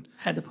and then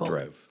Had to pull.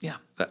 drove. Yeah.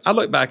 I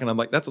look back and I'm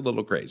like, that's a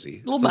little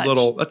crazy. Much.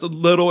 That's a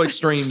little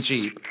extreme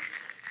cheap,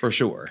 for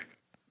sure.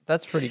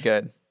 That's pretty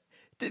good.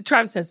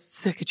 Travis says,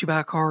 sick that you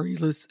buy a car, you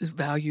lose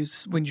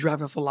values when you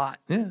drive it off the lot.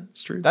 Yeah,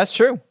 it's true. That's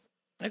true.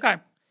 Okay.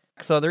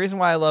 So the reason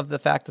why I love the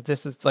fact that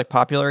this is like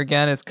popular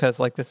again is because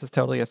like this is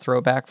totally a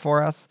throwback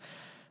for us.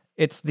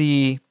 It's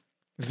the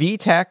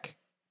VTech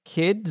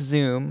Kitty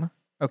Zoom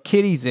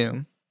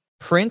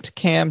print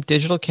cam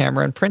digital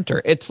camera and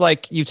printer. It's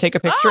like you take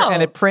a picture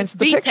and it prints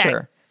the VTech.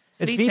 picture.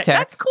 It's VTech.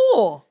 That's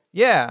cool.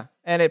 Yeah,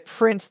 and it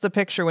prints the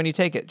picture when you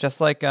take it,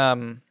 just like like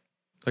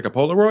a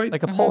Polaroid?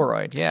 like a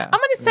Polaroid. Yeah. I'm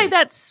going to say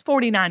that's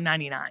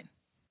 $49.99.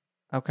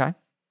 Okay.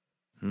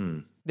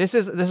 This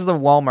is a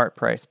Walmart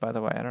price, by the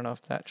way. I don't know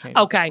if that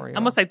changes. Okay. for I'm you.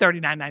 going to say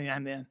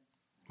 $39.99 then.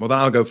 Well, then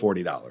I'll go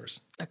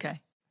 $40.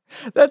 Okay.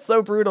 That's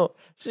so brutal.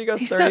 She goes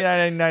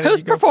 $39.99.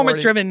 Who's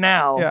performance driven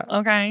now? Yeah.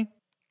 Okay.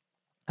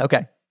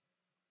 Okay.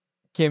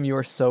 Kim, you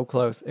were so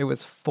close. It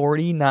was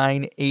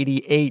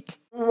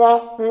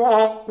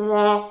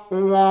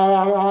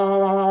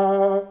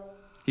 $49.88.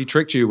 He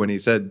tricked you when he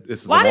said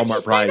this is Why a did you Walmart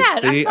say price.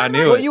 that? See, I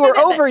knew Well, it. you were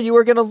over. You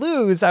were going to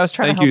lose. I was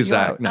trying Thank to help you, you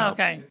Zach. out. No.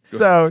 Okay.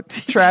 So,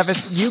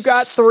 Travis, you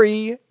got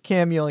 3.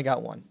 Kim, you only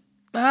got 1.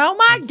 Oh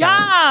my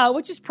God,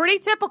 which is pretty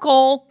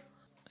typical.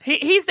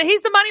 He's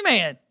the money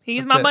man.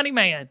 He's my it. money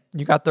man.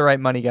 You got the right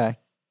money guy.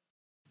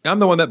 I'm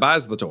the one that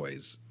buys the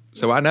toys,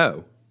 so I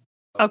know.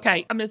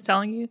 Okay, I'm just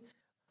telling you,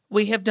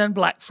 we have done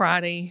Black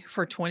Friday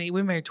for we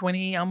married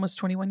 20, almost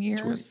 21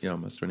 years. Yeah,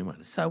 almost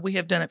 21. So we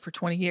have done it for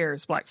 20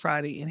 years, Black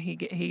Friday, and he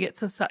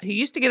gets us up. He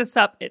used to get us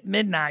up at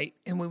midnight,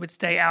 and we would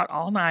stay out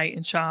all night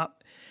and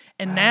shop.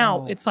 And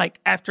now it's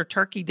like after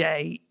Turkey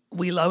Day,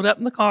 we load up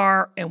in the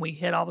car and we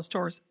hit all the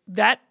stores.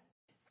 That,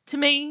 to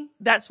me,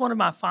 that's one of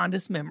my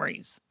fondest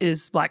memories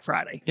is Black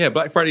Friday. Yeah,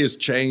 Black Friday has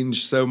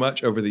changed so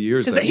much over the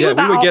years. Because he yeah, would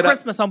buy we would all get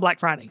Christmas on Black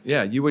Friday.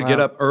 Yeah, you would get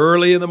up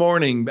early in the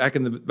morning. Back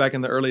in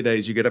the early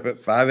days, you get up at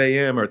 5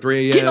 a.m. or 3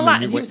 a.m. Get in the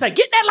line. And he would say,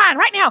 get in that line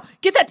right now.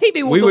 Get that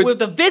TV with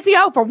the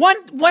Vizio for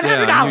 $100.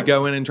 Yeah, you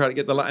go in and try to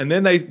get the line. And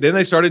then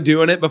they started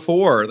doing it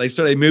before.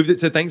 They moved it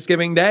to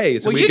Thanksgiving Day.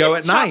 So we go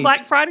at night.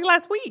 Black Friday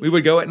last week. We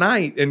would go at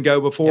night and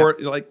go before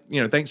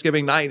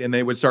Thanksgiving night, and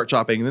they would start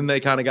shopping. And then they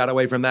kind of got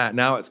away from that.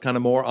 Now it's kind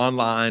of more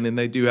online, and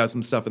they do have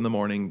some stuff in the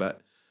morning.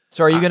 But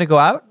So are you going to go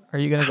out? Are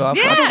you going to go out?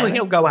 Yeah, Probably?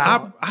 he'll go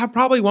out. I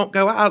probably won't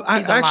go out.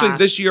 He's a lie.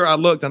 This year I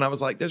looked and I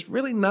was like, there's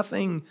really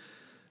nothing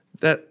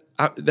that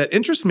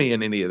interests me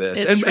in any of this.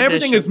 It's And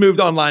everything tradition. has moved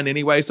online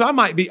anyway. So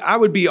I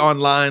would be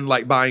online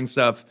like buying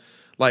stuff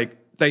like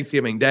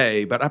Thanksgiving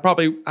Day, but I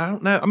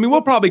don't know. I mean,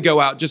 we'll probably go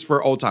out just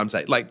for old time's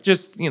sake. Like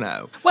just,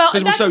 Well,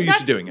 because we're so used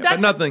to doing it,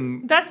 but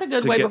nothing. That's a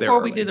good to way get there before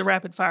we early. do the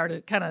rapid fire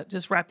to kind of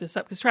just wrap this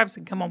up, because Travis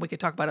can come on. We could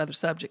talk about other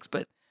subjects,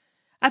 but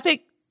I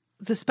think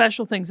the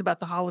special things about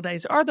the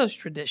holidays are those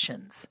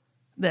traditions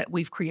that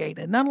we've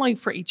created, not only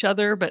for each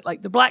other, but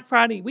like the Black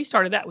Friday, we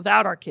started that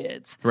without our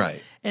kids.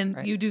 Right. And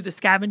you do the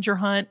scavenger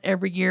hunt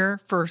every year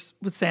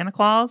with Santa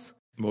Claus.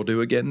 We'll do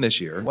again this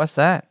year. What's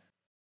that?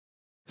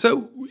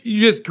 So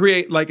you just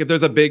create, like, if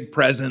there's a big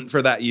present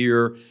for that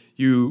year,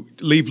 you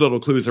leave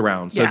little clues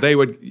around. So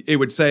Yeah. it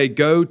would say,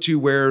 go to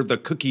where the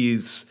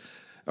cookies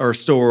are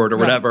stored or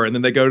whatever. And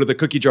then they go to the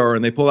cookie jar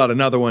and they pull out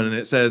another one and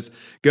it says,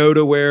 go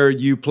to where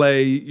you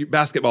play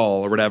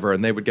basketball or whatever.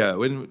 And they would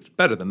go. And it's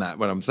better than that,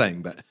 what I'm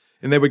saying.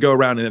 And they would go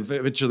around and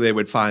eventually they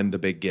would find the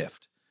big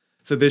gift.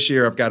 So this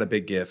year I've got a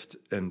big gift.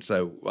 And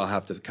so I'll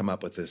have to come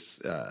up with this.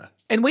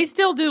 And we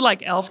still do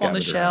like Elf on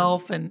the Scavenger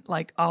Shelf and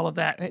like all of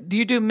that. Do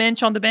you do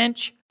Minch on the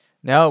Bench?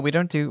 No, we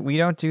don't do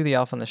the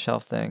Elf on the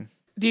Shelf thing.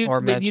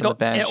 Or Minch on the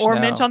bench. Or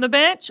no. Minch on the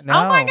Bench? No.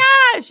 Oh my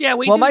gosh. Yeah,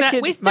 we do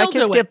that. We still my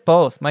kids do get it.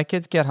 both. My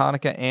kids get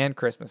Hanukkah and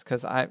Christmas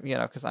because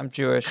I'm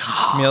Jewish,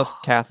 Camille's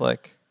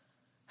Catholic.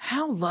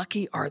 How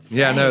lucky are they?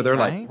 Yeah, no, they're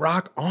right? like,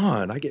 rock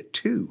on. I get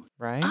 2.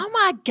 Right? Oh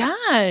my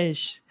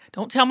gosh.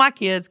 Don't tell my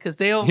kids because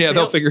they'll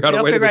figure out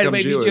a way to become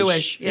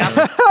Jewish.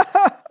 Yeah.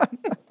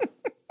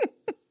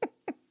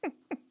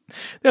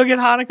 They'll get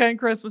Hanukkah and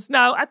Christmas.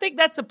 No, I think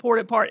that's the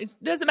important part. It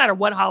doesn't matter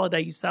what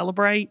holiday you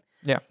celebrate.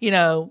 Yeah.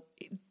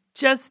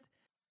 Just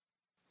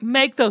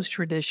make those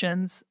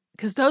traditions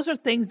because those are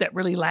things that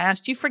really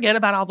last. You forget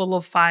about all the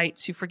little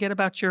fights. You forget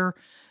about your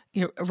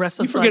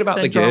restless You forget about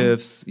syndrome. the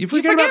gifts. You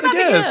forget about the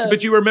gifts,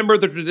 but you remember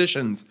the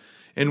traditions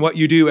and what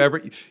you do.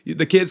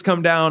 The kids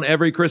come down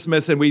every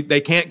Christmas, and they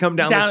can't come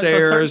down the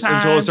stairs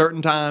until a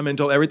certain time,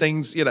 until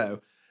everything's,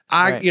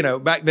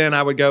 back then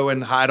I would go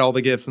and hide all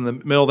the gifts in the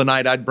middle of the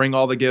night. I'd bring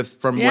all the gifts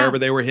from wherever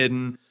they were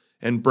hidden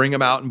and bring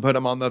them out and put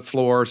them on the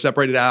floor,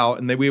 separated out.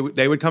 And they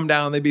would come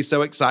down. They'd be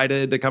so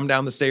excited to come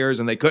down the stairs,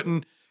 and they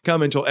couldn't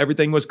come until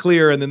everything was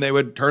clear. And then they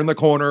would turn the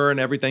corner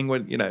and everything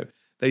would,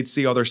 they'd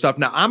see all their stuff.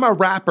 Now I'm a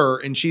rapper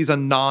and she's a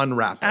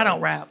non-rapper. I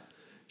don't rap.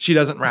 She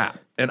doesn't rap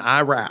and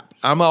I rap.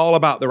 I'm all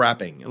about the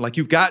rapping. Like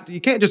you can't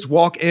just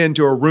walk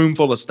into a room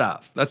full of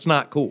stuff. That's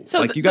not cool.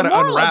 So you got to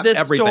unwrap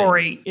everything. The moral of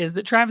this story is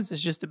that Travis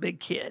is just a big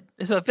kid.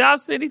 So if I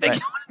see anything you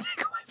want to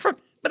take away from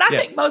it, but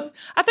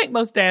I think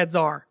most dads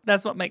are.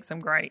 That's what makes them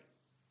great.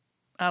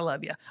 I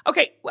love you.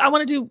 Okay, I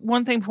want to do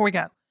one thing before we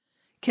go.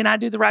 Can I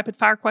do the rapid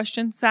fire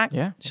question, Zach?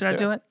 Yeah. Should I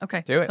do it?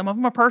 Okay. Do it. Some of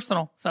them are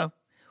personal. So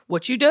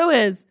what you do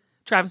is,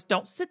 Travis,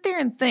 don't sit there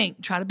and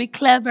think. Try to be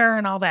clever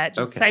and all that.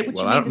 Just say what you need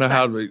to say. I don't know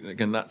how we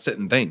can not sit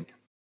and think.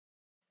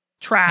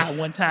 Try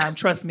one time.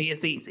 Trust me,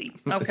 it's easy.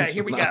 Okay,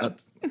 here we go.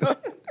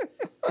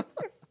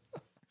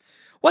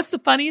 What's the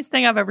funniest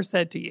thing I've ever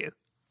said to you?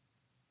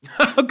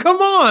 Oh, come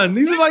on.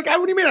 These are like,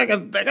 what do you mean? I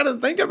got to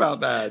think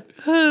about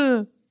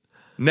that.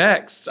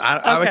 Next.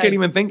 I can't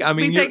even think. I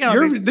mean,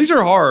 these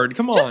are hard.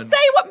 Come on. Just say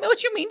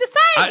what you mean to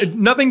say.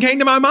 Nothing came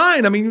to my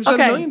mind. I mean, you've said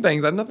a million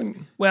things.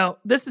 Nothing. Well,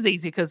 this is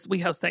easy because we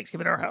host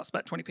Thanksgiving at our house,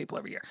 about 20 people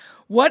every year.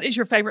 What is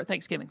your favorite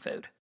Thanksgiving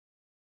food?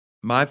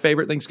 My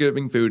favorite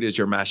Thanksgiving food is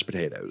your mashed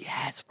potatoes.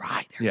 Yes,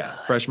 right. Good.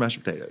 Fresh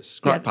mashed potatoes.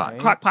 Crock pot.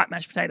 Crock pot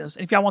mashed potatoes.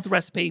 And if y'all want the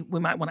recipe, we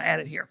might want to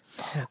add it here.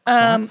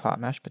 Crock pot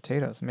mashed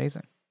potatoes.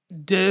 Amazing.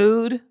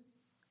 Dude,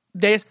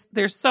 there's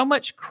so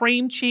much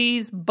cream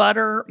cheese,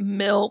 butter,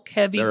 milk,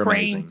 heavy cream.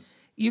 Amazing.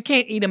 You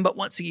can't eat them but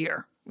once a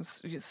year.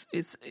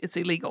 It's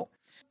illegal.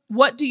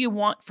 What do you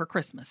want for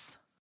Christmas?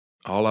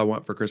 All I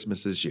want for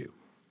Christmas is you.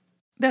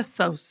 That's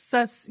so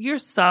sus. You're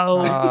so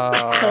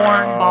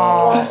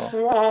cornball.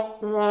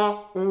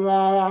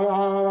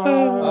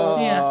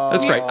 Yeah,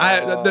 that's great.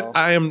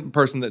 I am a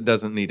person that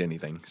doesn't need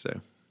anything.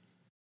 So,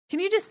 can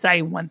you just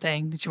say one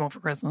thing that you want for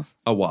Christmas?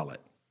 A wallet.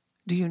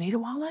 Do you need a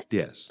wallet?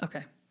 Yes.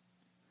 Okay.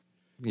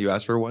 You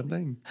asked for one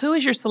thing. Who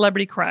is your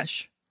celebrity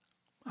crush?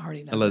 I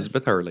already know.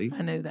 Elizabeth Hurley.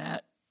 I knew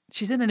that.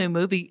 She's in a new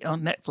movie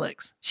on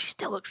Netflix. She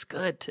still looks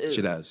good too.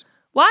 She does.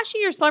 Why is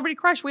she your celebrity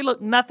crush? We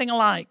look nothing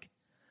alike.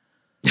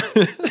 I'm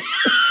gonna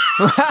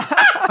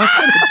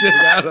dig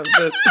out of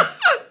this.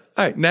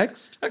 All right,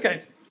 next.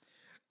 Okay.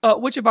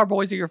 Which of our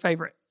boys are your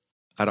favorite?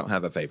 I don't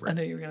have a favorite. I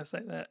knew you were going to say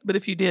that. But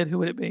if you did, who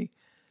would it be?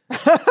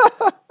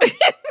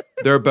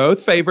 They're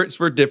both favorites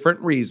for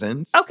different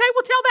reasons. Okay,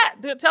 well,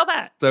 tell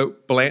that. So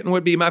Blanton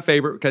would be my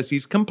favorite because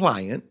he's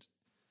compliant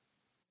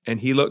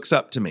and he looks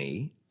up to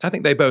me. I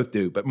think they both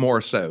do, but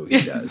more so he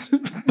does.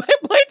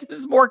 Blanton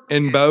is more.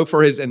 And Bo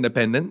for his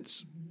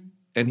independence,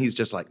 and he's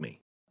just like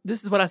me.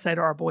 This is what I say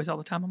to our boys all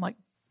the time. I'm like,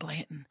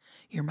 Blanton,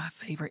 you're my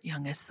favorite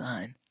youngest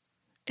son.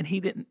 And he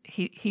didn't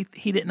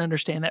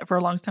understand that for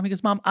a long time. He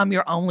goes, Mom, I'm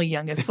your only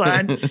youngest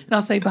son. And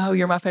I'll say, Bo,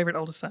 you're my favorite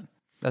oldest son.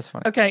 That's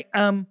funny. Okay.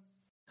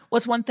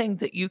 What's one thing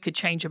that you could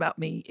change about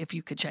me if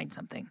you could change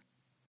something?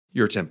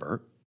 Your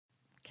temper.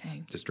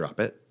 Okay. Just drop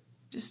it.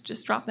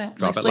 Just drop that.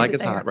 Drop it like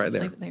it's hot right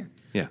there. Leave it there.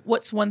 Yeah.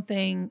 What's one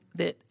thing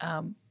that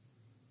I'm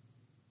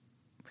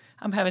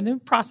having to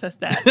process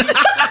that.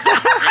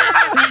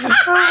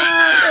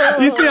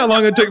 You see how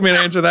long it took me to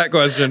answer that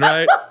question,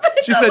 right?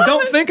 She said,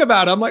 don't think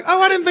about it. I'm like,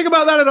 I didn't think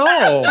about that at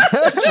all.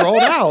 It just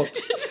rolled out.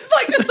 just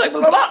like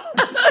blah, blah.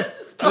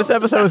 This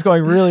episode was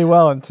going really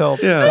well until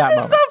that This is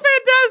moment. so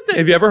fantastic.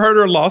 Have you ever heard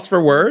her lost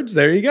for words?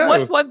 There you go.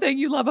 What's one thing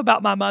you love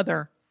about my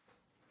mother?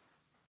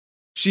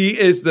 She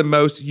is the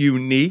most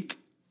unique,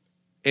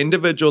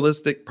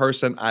 individualistic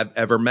person I've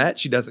ever met.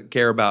 She doesn't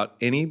care about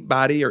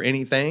anybody or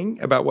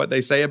anything, about what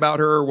they say about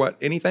her or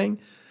anything.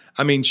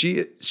 I mean,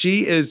 she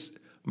is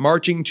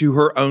marching to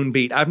her own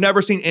beat. I've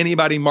never seen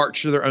anybody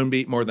march to their own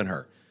beat more than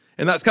her.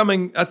 And that's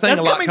saying a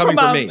lot coming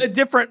from me. A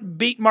different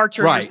beat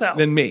marcher right, yourself.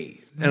 than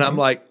me. Mm-hmm. And I'm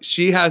like,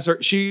 she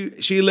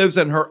lives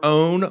in her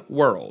own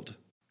world.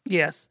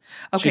 Yes.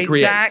 Okay, she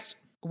creates. Zach,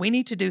 we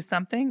need to do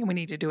something, and we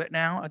need to do it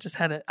now. I just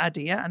had an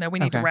idea. I know we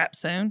need to wrap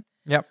soon.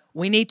 Yep.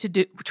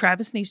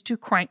 Travis needs to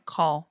crank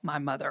call my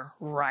mother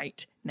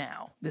right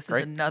now. This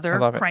is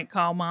another prank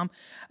call, Mom.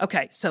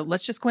 Okay, so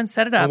let's just go and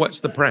set it up. Well,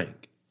 what's the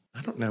prank?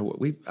 I don't know.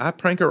 I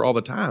prank her all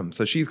the time,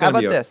 so she's How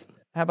going to be...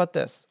 How about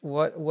this?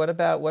 What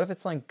if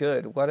it's like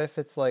good? What if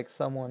it's like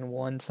someone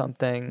won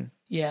something?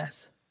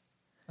 Yes.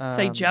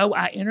 Say, Joe,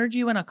 I entered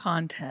you in a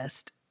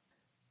contest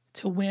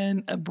to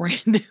win a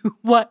brand new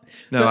what?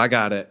 No, I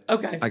got it.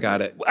 Okay. I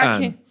got it. I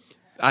can't.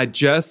 I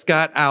just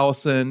got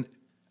Allison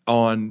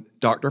on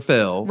Dr.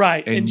 Phil.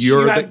 Right. And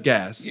you're the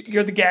guest.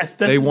 You're the guest.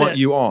 They want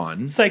you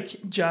on. It's like,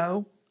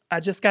 Joe, I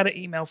just got an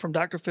email from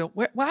Dr. Phil.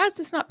 Why is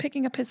this not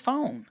picking up his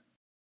phone?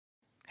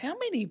 How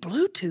many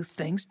Bluetooth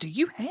things do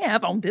you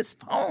have on this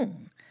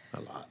phone? A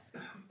lot.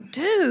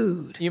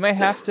 Dude. You might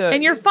have to.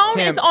 And your phone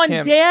is on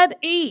dead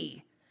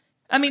E.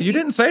 I mean, You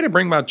didn't say to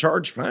bring my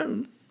charged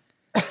phone.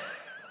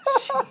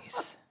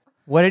 Jeez.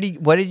 What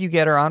did you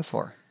get her on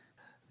for?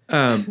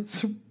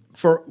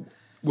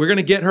 We're going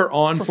to get her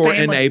on for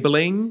family.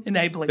 enabling.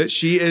 That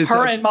she is.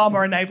 Her and Mom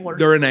are enablers.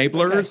 They're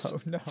enablers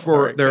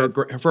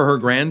Okay. for her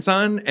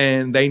grandson,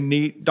 and they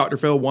need Dr.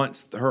 Phil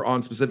wants her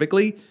on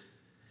specifically,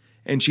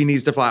 and she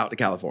needs to fly out to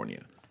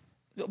California.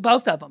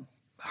 Both of them.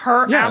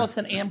 Her, Yeah.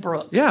 Allison, and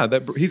Brooks. Yeah, he's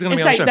going to And be on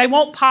the say show. they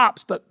want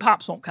Pops, but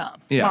Pops won't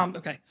come. Yeah. Mom,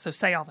 okay, so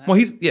say all that. Well,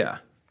 yeah.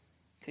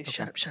 Okay,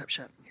 shut up.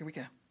 Here we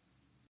go.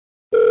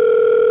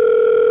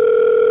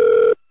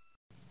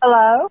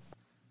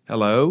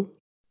 Hello?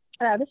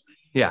 Travis.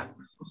 Yeah.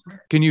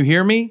 Can you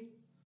hear me?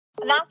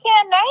 And I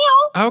can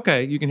now.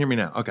 Okay, you can hear me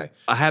now. Okay.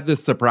 I have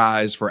this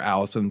surprise for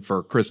Allison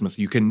for Christmas.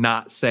 You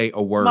cannot say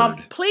a word. Mom,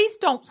 please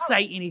don't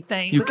say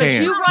anything You because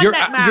can. you run You're-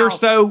 that mouth. you're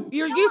so-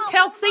 You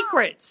tell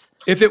secrets.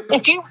 If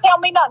If you tell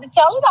me not to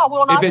tell it, I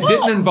will not. it do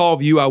didn't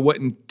involve you, I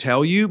wouldn't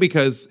tell you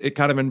because it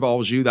kind of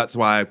involves you. That's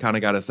why I kind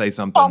of got to say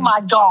something. Oh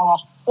my God!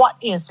 What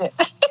is it?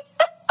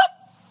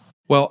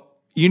 Well,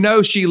 you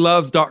know she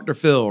loves Dr.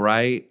 Phil,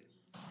 right?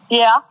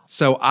 Yeah.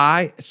 So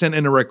I sent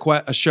in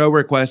a show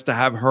request to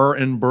have her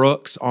and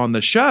Brooks on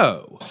the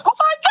show. Oh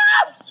my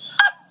God!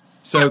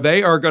 So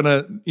they are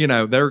gonna,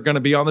 they're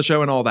gonna be on the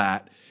show and all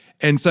that.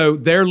 And so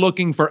they're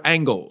looking for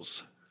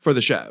angles for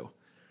the show.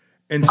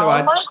 And so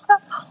Oh my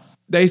God.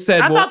 they said,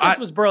 I well, thought this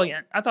was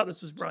brilliant.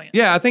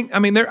 yeah, I think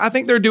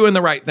they're doing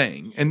the right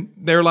thing. And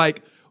they're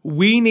like,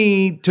 we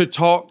need to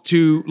talk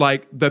to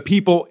like the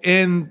people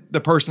in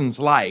the person's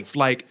life.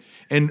 Like,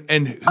 and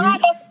who,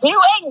 Travis, you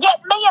ain't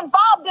getting me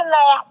involved in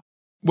that.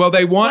 well,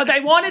 they wanted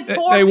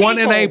four people. want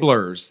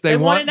enablers. They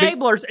want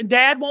enablers, and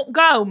Dad won't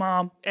go,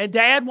 Mom. And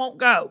Dad won't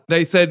go.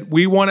 They said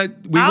we want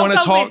to I'll go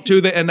talk with to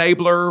you. the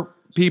enabler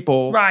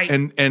people, Right.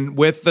 And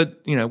with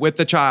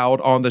the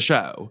child on the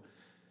show.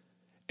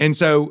 And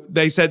so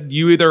they said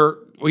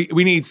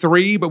we need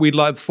 3, but we'd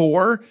love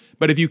 4.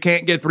 But if you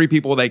can't get 3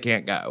 people, they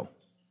can't go.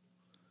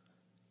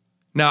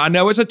 Now I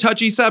know it's a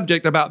touchy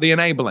subject about the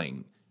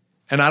enabling,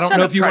 and I don't Shut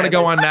know up, if you want to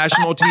go Travis. on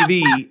national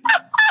TV.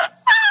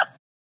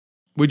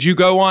 Would you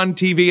go on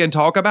TV and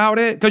talk about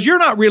it? Because you're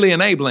not really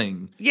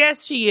enabling.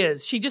 Yes, she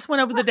is. She just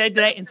went over the day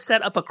today and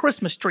set up a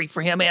Christmas tree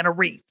for him and a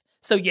wreath.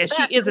 So yes,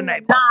 she is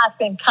enabling. Nice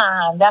and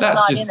kind. That's That's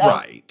not just enabling.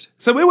 right.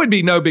 So it would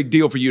be no big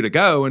deal for you to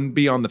go and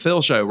be on the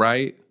Phil show,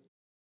 right?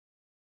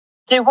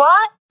 Do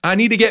what? I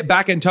need to get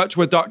back in touch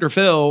with Dr.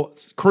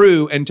 Phil's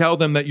crew and tell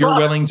them that you're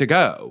willing to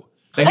go.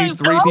 They need Who's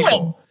 3 going?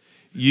 people.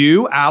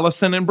 You,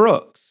 Allison, and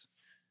Brooks.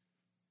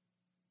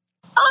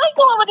 I ain't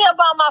going with him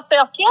by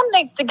myself. Kim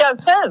needs to go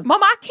too.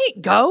 Mom, I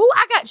can't go.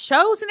 I got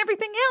shows and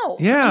everything else.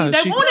 Yeah, I mean,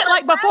 they she- want it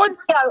like before.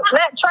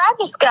 Let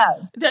Travis go.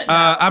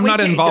 I'm We not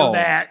can't do involved.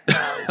 that.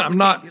 No, I'm we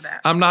not. can't do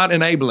that. I'm not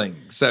enabling.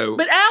 So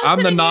But Allison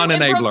I'm the and you and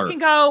Brooks non-enabler. can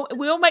go.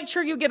 We'll make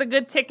sure you get a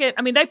good ticket.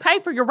 I mean, they pay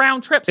for your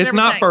round trips. It's and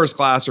not everything. first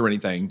class or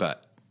anything,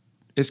 but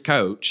it's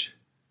coach.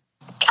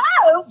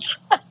 Coach.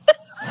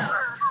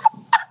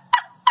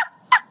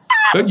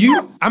 But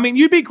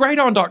you'd be great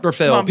on Dr.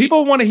 Phil. Mom,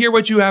 People want to hear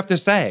what you have to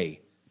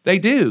say. They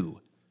do.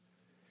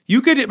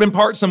 You could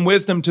impart some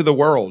wisdom to the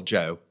world,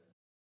 Joe.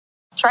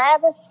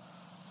 Travis,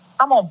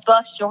 I'm going to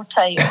bust your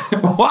tail.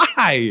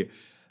 Why?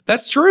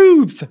 That's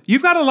truth.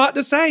 You've got a lot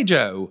to say,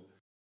 Joe.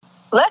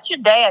 Let your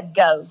dad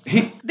go.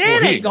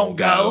 Dad ain't gonna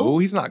go.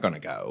 He's not going to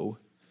go.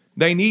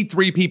 They need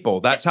 3 people.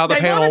 That's how the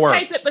They panel want to works.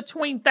 tape it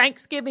between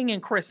Thanksgiving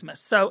and Christmas.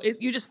 So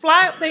you just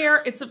fly up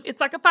there. It's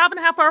like a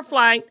 5.5 hour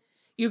flight.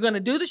 You're going to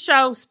do the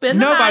show, spend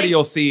the Nobody night.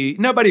 will see.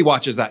 Nobody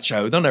watches that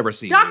show. They'll never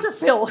see Dr. you.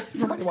 Phil.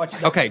 Everybody watches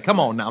it. Okay, come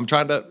on now. I'm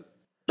trying to.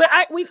 But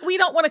we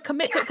don't want to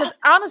commit to it because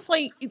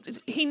honestly,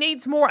 he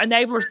needs more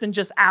enablers than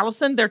just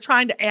Allison. They're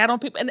trying to add on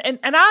people. And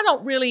I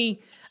don't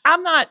really,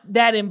 I'm not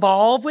that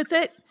involved with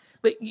it.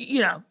 But,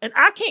 and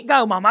I can't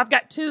go, Mom. I've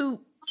got 2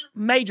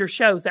 major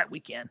shows that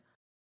weekend.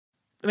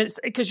 I mean, it's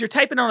because you're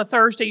taping on a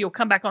Thursday, you'll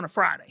come back on a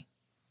Friday.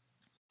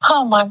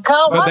 Oh, my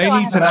God. But why they do I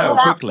need have to know do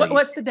that? quickly.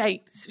 What's the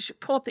date?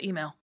 Pull up the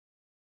email.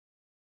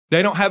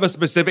 They don't have a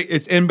specific.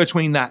 It's in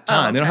between that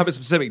time. okay. They don't have a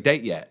specific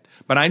date yet.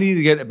 But I need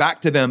to get it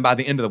back to them by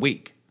the end of the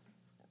week,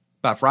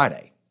 by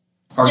Friday.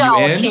 Are Y'all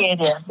you are in?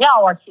 kidding.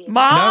 Y'all are kidding.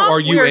 Mom, No, are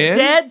you we're in?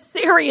 dead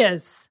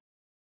serious.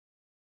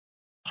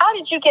 How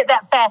did you get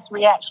that fast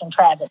reaction,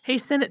 Travis? He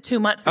sent it 2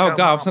 months ago. Oh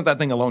God, I Mom. sent that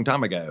thing a long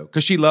time ago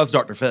because she loves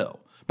Dr. Phil.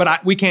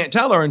 But we can't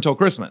tell her until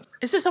Christmas.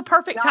 It's just a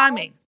perfect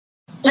timing.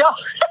 Y'all.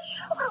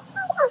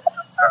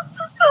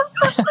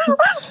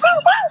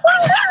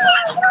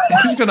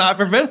 She's gonna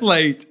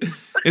hyperventilate.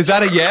 Is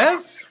that a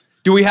yes?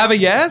 Do we have a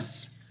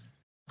yes?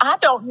 I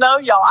don't know,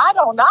 y'all. I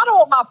don't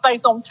want my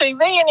face on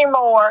TV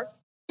anymore.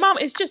 Mom,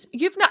 it's just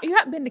you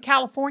haven't been to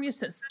California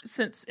since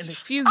in a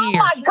few Oh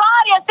years. my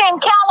God, it's in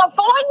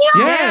California.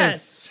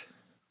 Yes.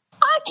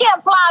 I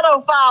can't fly no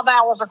 5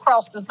 hours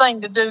across the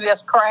thing to do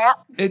this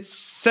crap. It's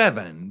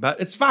 7, but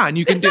it's fine.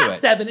 You can It's do not it.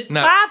 7. It's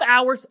No, 5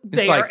 hours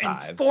there like and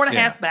 5.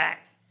 4.5 back.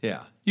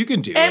 Yeah, you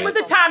can do it. And with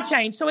the time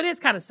change. So it is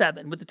kind of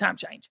 7 with the time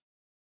change.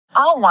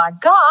 Oh, my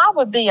God. I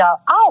would be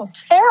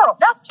terrible.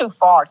 That's too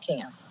far,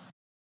 Kim.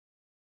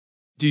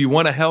 Do you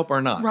want to help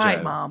or not, Right,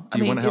 Joe? Mom. Do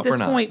you want to at help this or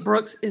not? point,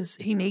 Brooks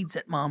he needs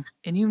it, Mom.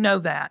 And you know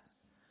that.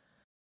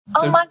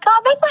 Oh, my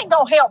God. This ain't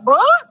going to help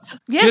Brooks.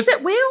 Yes,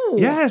 it will.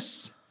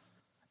 Yes.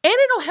 And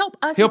it'll help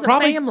us He'll as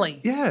probably, a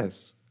family.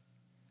 Yes.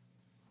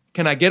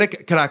 Can I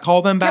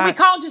call them back? Can we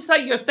call just so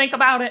you think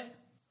about it?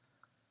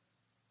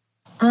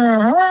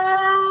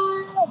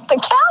 The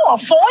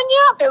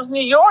California, if it was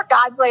New York,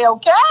 I'd say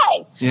okay.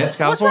 Yeah, it's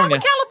What's wrong California.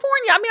 with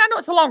California? I mean, I know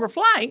it's a longer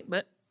flight,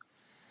 but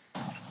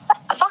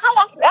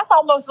That's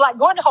almost like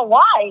going to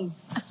Hawaii.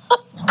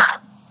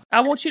 I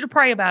want you to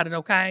pray about it,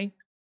 okay?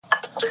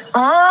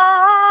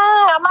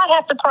 I might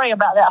have to pray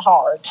about that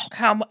hard.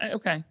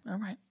 Okay, all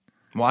right.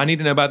 Well, I need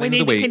to know by the end of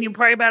the week. Can you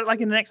pray about it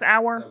like in the next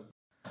hour?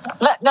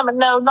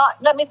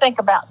 Let me think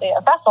about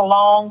this. That's a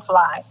long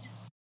flight.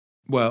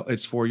 Well,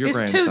 it's for your It's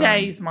grandson. 2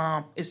 days,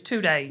 Mom. It's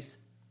 2 days.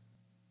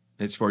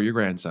 It's for your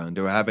grandson.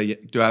 Do I have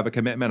a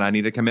commitment? I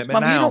need a commitment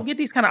Mom, now. you don't get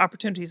these kind of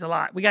opportunities a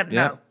lot. We got to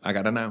Yeah, know. I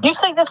got to know. You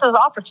see this as an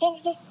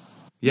opportunity?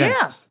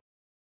 Yes.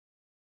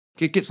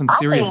 Get some I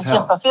serious think it's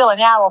just help.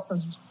 fulfilling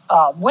Allison's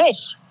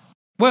wish.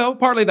 Well,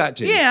 partly that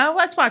too. Yeah, well,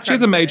 that's why I She has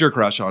tried a to major say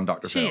crush on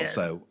Dr. She Phil, is.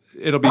 so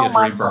it'll be Oh, a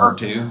my dream for her God.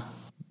 too.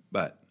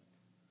 But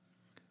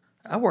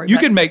it. I worry you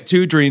about can make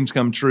 2 dreams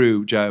come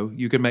true, Joe.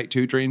 You can make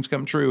 2 dreams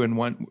come true and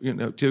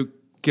to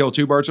kill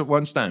 2 birds with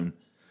 1 stone.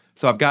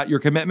 So I've got your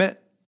commitment.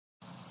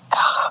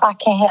 I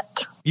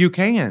can't. You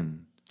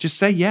can. Just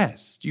say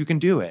yes. You can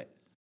do it.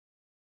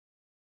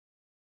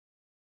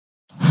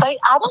 See,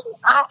 number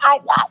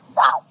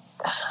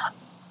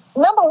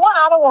one,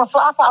 I don't want to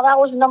fly 5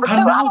 hours, and number two, I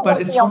don't want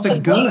to be on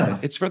TV. good.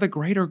 It's for the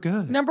greater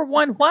good. Number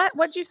one, what?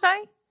 What'd you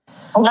say?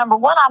 Number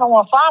one, I don't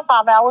want to fly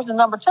 5 hours, and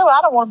number two,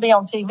 I don't want to be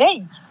on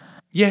TV.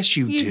 Yes,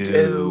 you You do.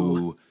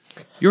 do.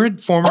 You're a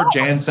former Y'all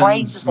Jansen's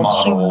crazy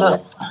that you model.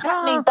 look.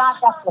 That means I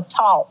have to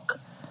talk.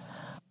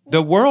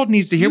 The world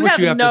needs to hear You what have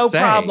you have no to say.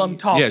 problem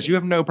talking. Yes, you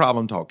have no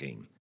problem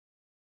talking.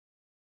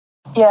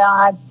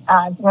 Yeah,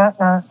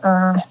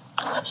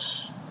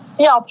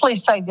 Y'all,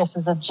 please say this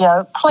is a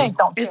joke. Please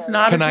don't. It's carry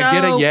not Can a I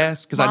get a joke.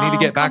 yes? Because I need to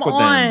get back Come with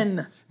them.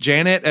 on.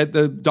 Janet at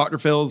the Dr.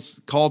 Phil's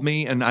called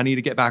me, and I need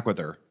to get back with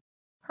her.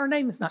 Her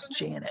name is not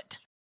Janet.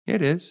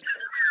 It is.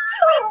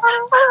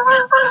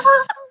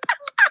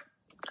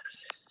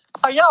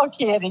 Are y'all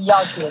kidding?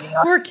 Y'all kidding?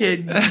 We're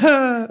kidding.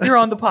 You're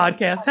on the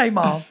podcast. Hey,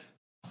 Mom.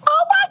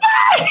 Oh my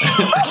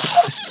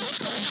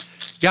God!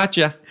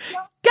 Gotcha.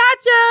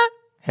 Gotcha.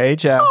 Hey,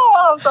 Joe.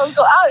 Oh, I'm so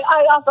glad.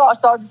 I thought I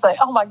started to say,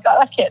 "Oh my God,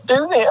 I can't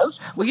do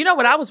this." Well, you know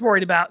what I was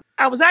worried about?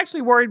 I was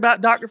actually worried about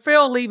Dr.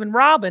 Phil leaving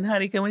Robin,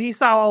 honey, because when he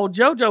saw old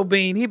JoJo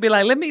Bean, he'd be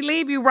like, "Let me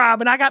leave you,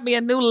 Robin. I got me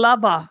a new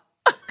lover."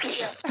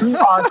 You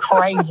are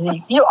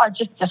crazy. You are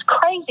just as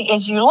crazy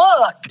as you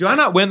look. Do I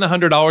not win the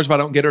 $100 if I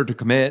don't get her to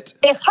commit?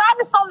 Is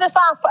Travis on this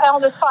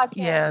podcast?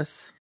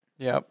 Yes.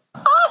 Yep.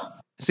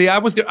 See, I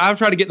was trying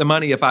to get the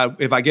money. If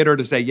I get her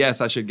to say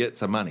yes, I should get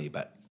some money.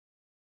 But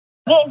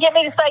You didn't get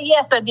me to say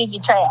yes, though, did you,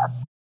 Trav?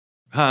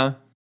 huh?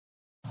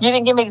 You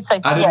didn't get me to say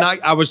I did yes. not.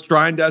 I was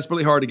trying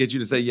desperately hard to get you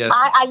to say yes.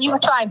 You were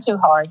trying too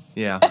hard.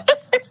 Yeah.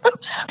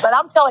 But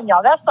I'm telling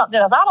y'all, that's something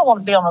else. I don't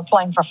want to be on a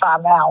plane for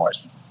 5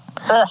 hours.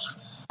 Ugh.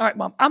 All right,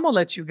 Mom. I'm going to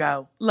let you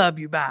go. Love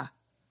you. Bye.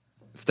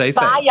 Stay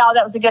safe. Bye, y'all.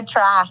 That was a good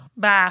try.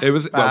 Bye. It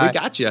was. Well, Bye. we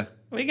got you.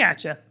 We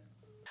got you.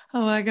 Oh,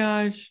 my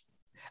gosh.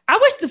 I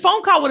wish the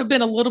phone call would have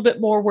been a little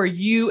bit more where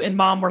you and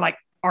Mom were like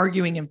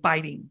arguing and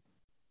fighting.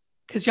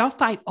 Because y'all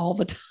fight all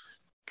the time.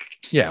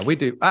 Yeah, we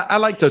do. I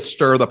like to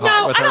stir the pot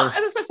No, with I her. don't. I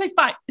don't say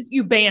fight.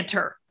 You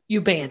banter.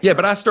 You banter. Yeah,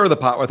 but I stir the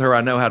pot with her.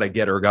 I know how to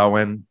get her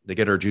going, to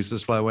get her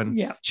juices flowing.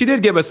 Yeah. She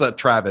did give us a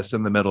Travis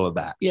in the middle of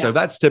that. Yeah. So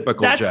that's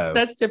typical Joe.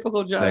 That's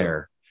typical Joe.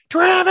 there.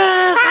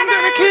 Travis, I'm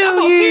going to kill I'm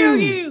gonna you. kill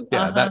you.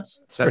 Yeah, Uh-huh. that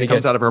pretty comes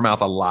good. out of her mouth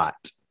a lot.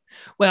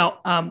 Well,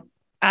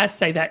 I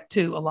say that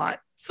too a lot.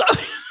 So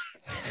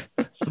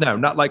No,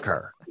 not like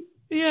her.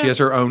 yeah, She has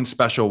her own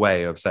special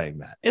way of saying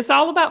that. it's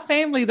all about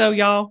family, though,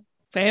 y'all.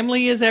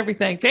 Family is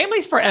everything.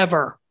 Family's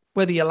forever,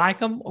 whether you like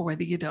them or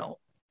whether you don't.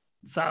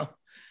 So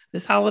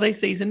this holiday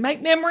season,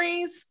 make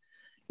memories.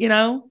 You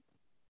know,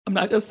 I'm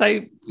not gonna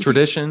say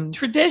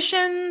traditions,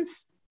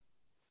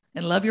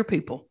 and love your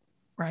people.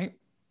 Right?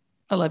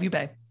 I love you,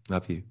 babe.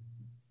 Love you.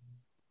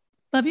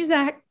 Love you,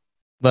 Zach.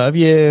 Love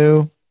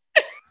you.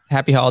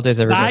 Happy holidays,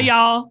 everybody. Bye,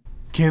 y'all.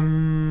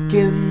 Kim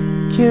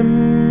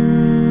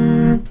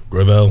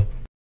Gravel.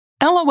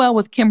 LOL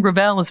with Kim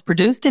Gravel is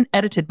produced and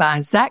edited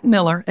by Zach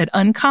Miller at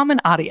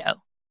Uncommon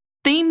Audio.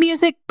 Theme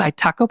music by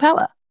Taco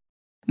Pella.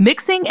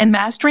 Mixing and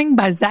mastering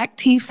by Zach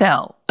T.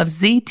 Fell of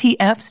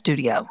ZTF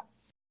Studio.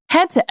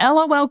 Head to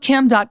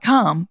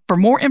lolkim.com for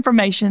more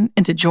information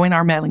and to join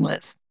our mailing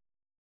list.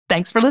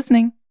 Thanks for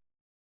listening.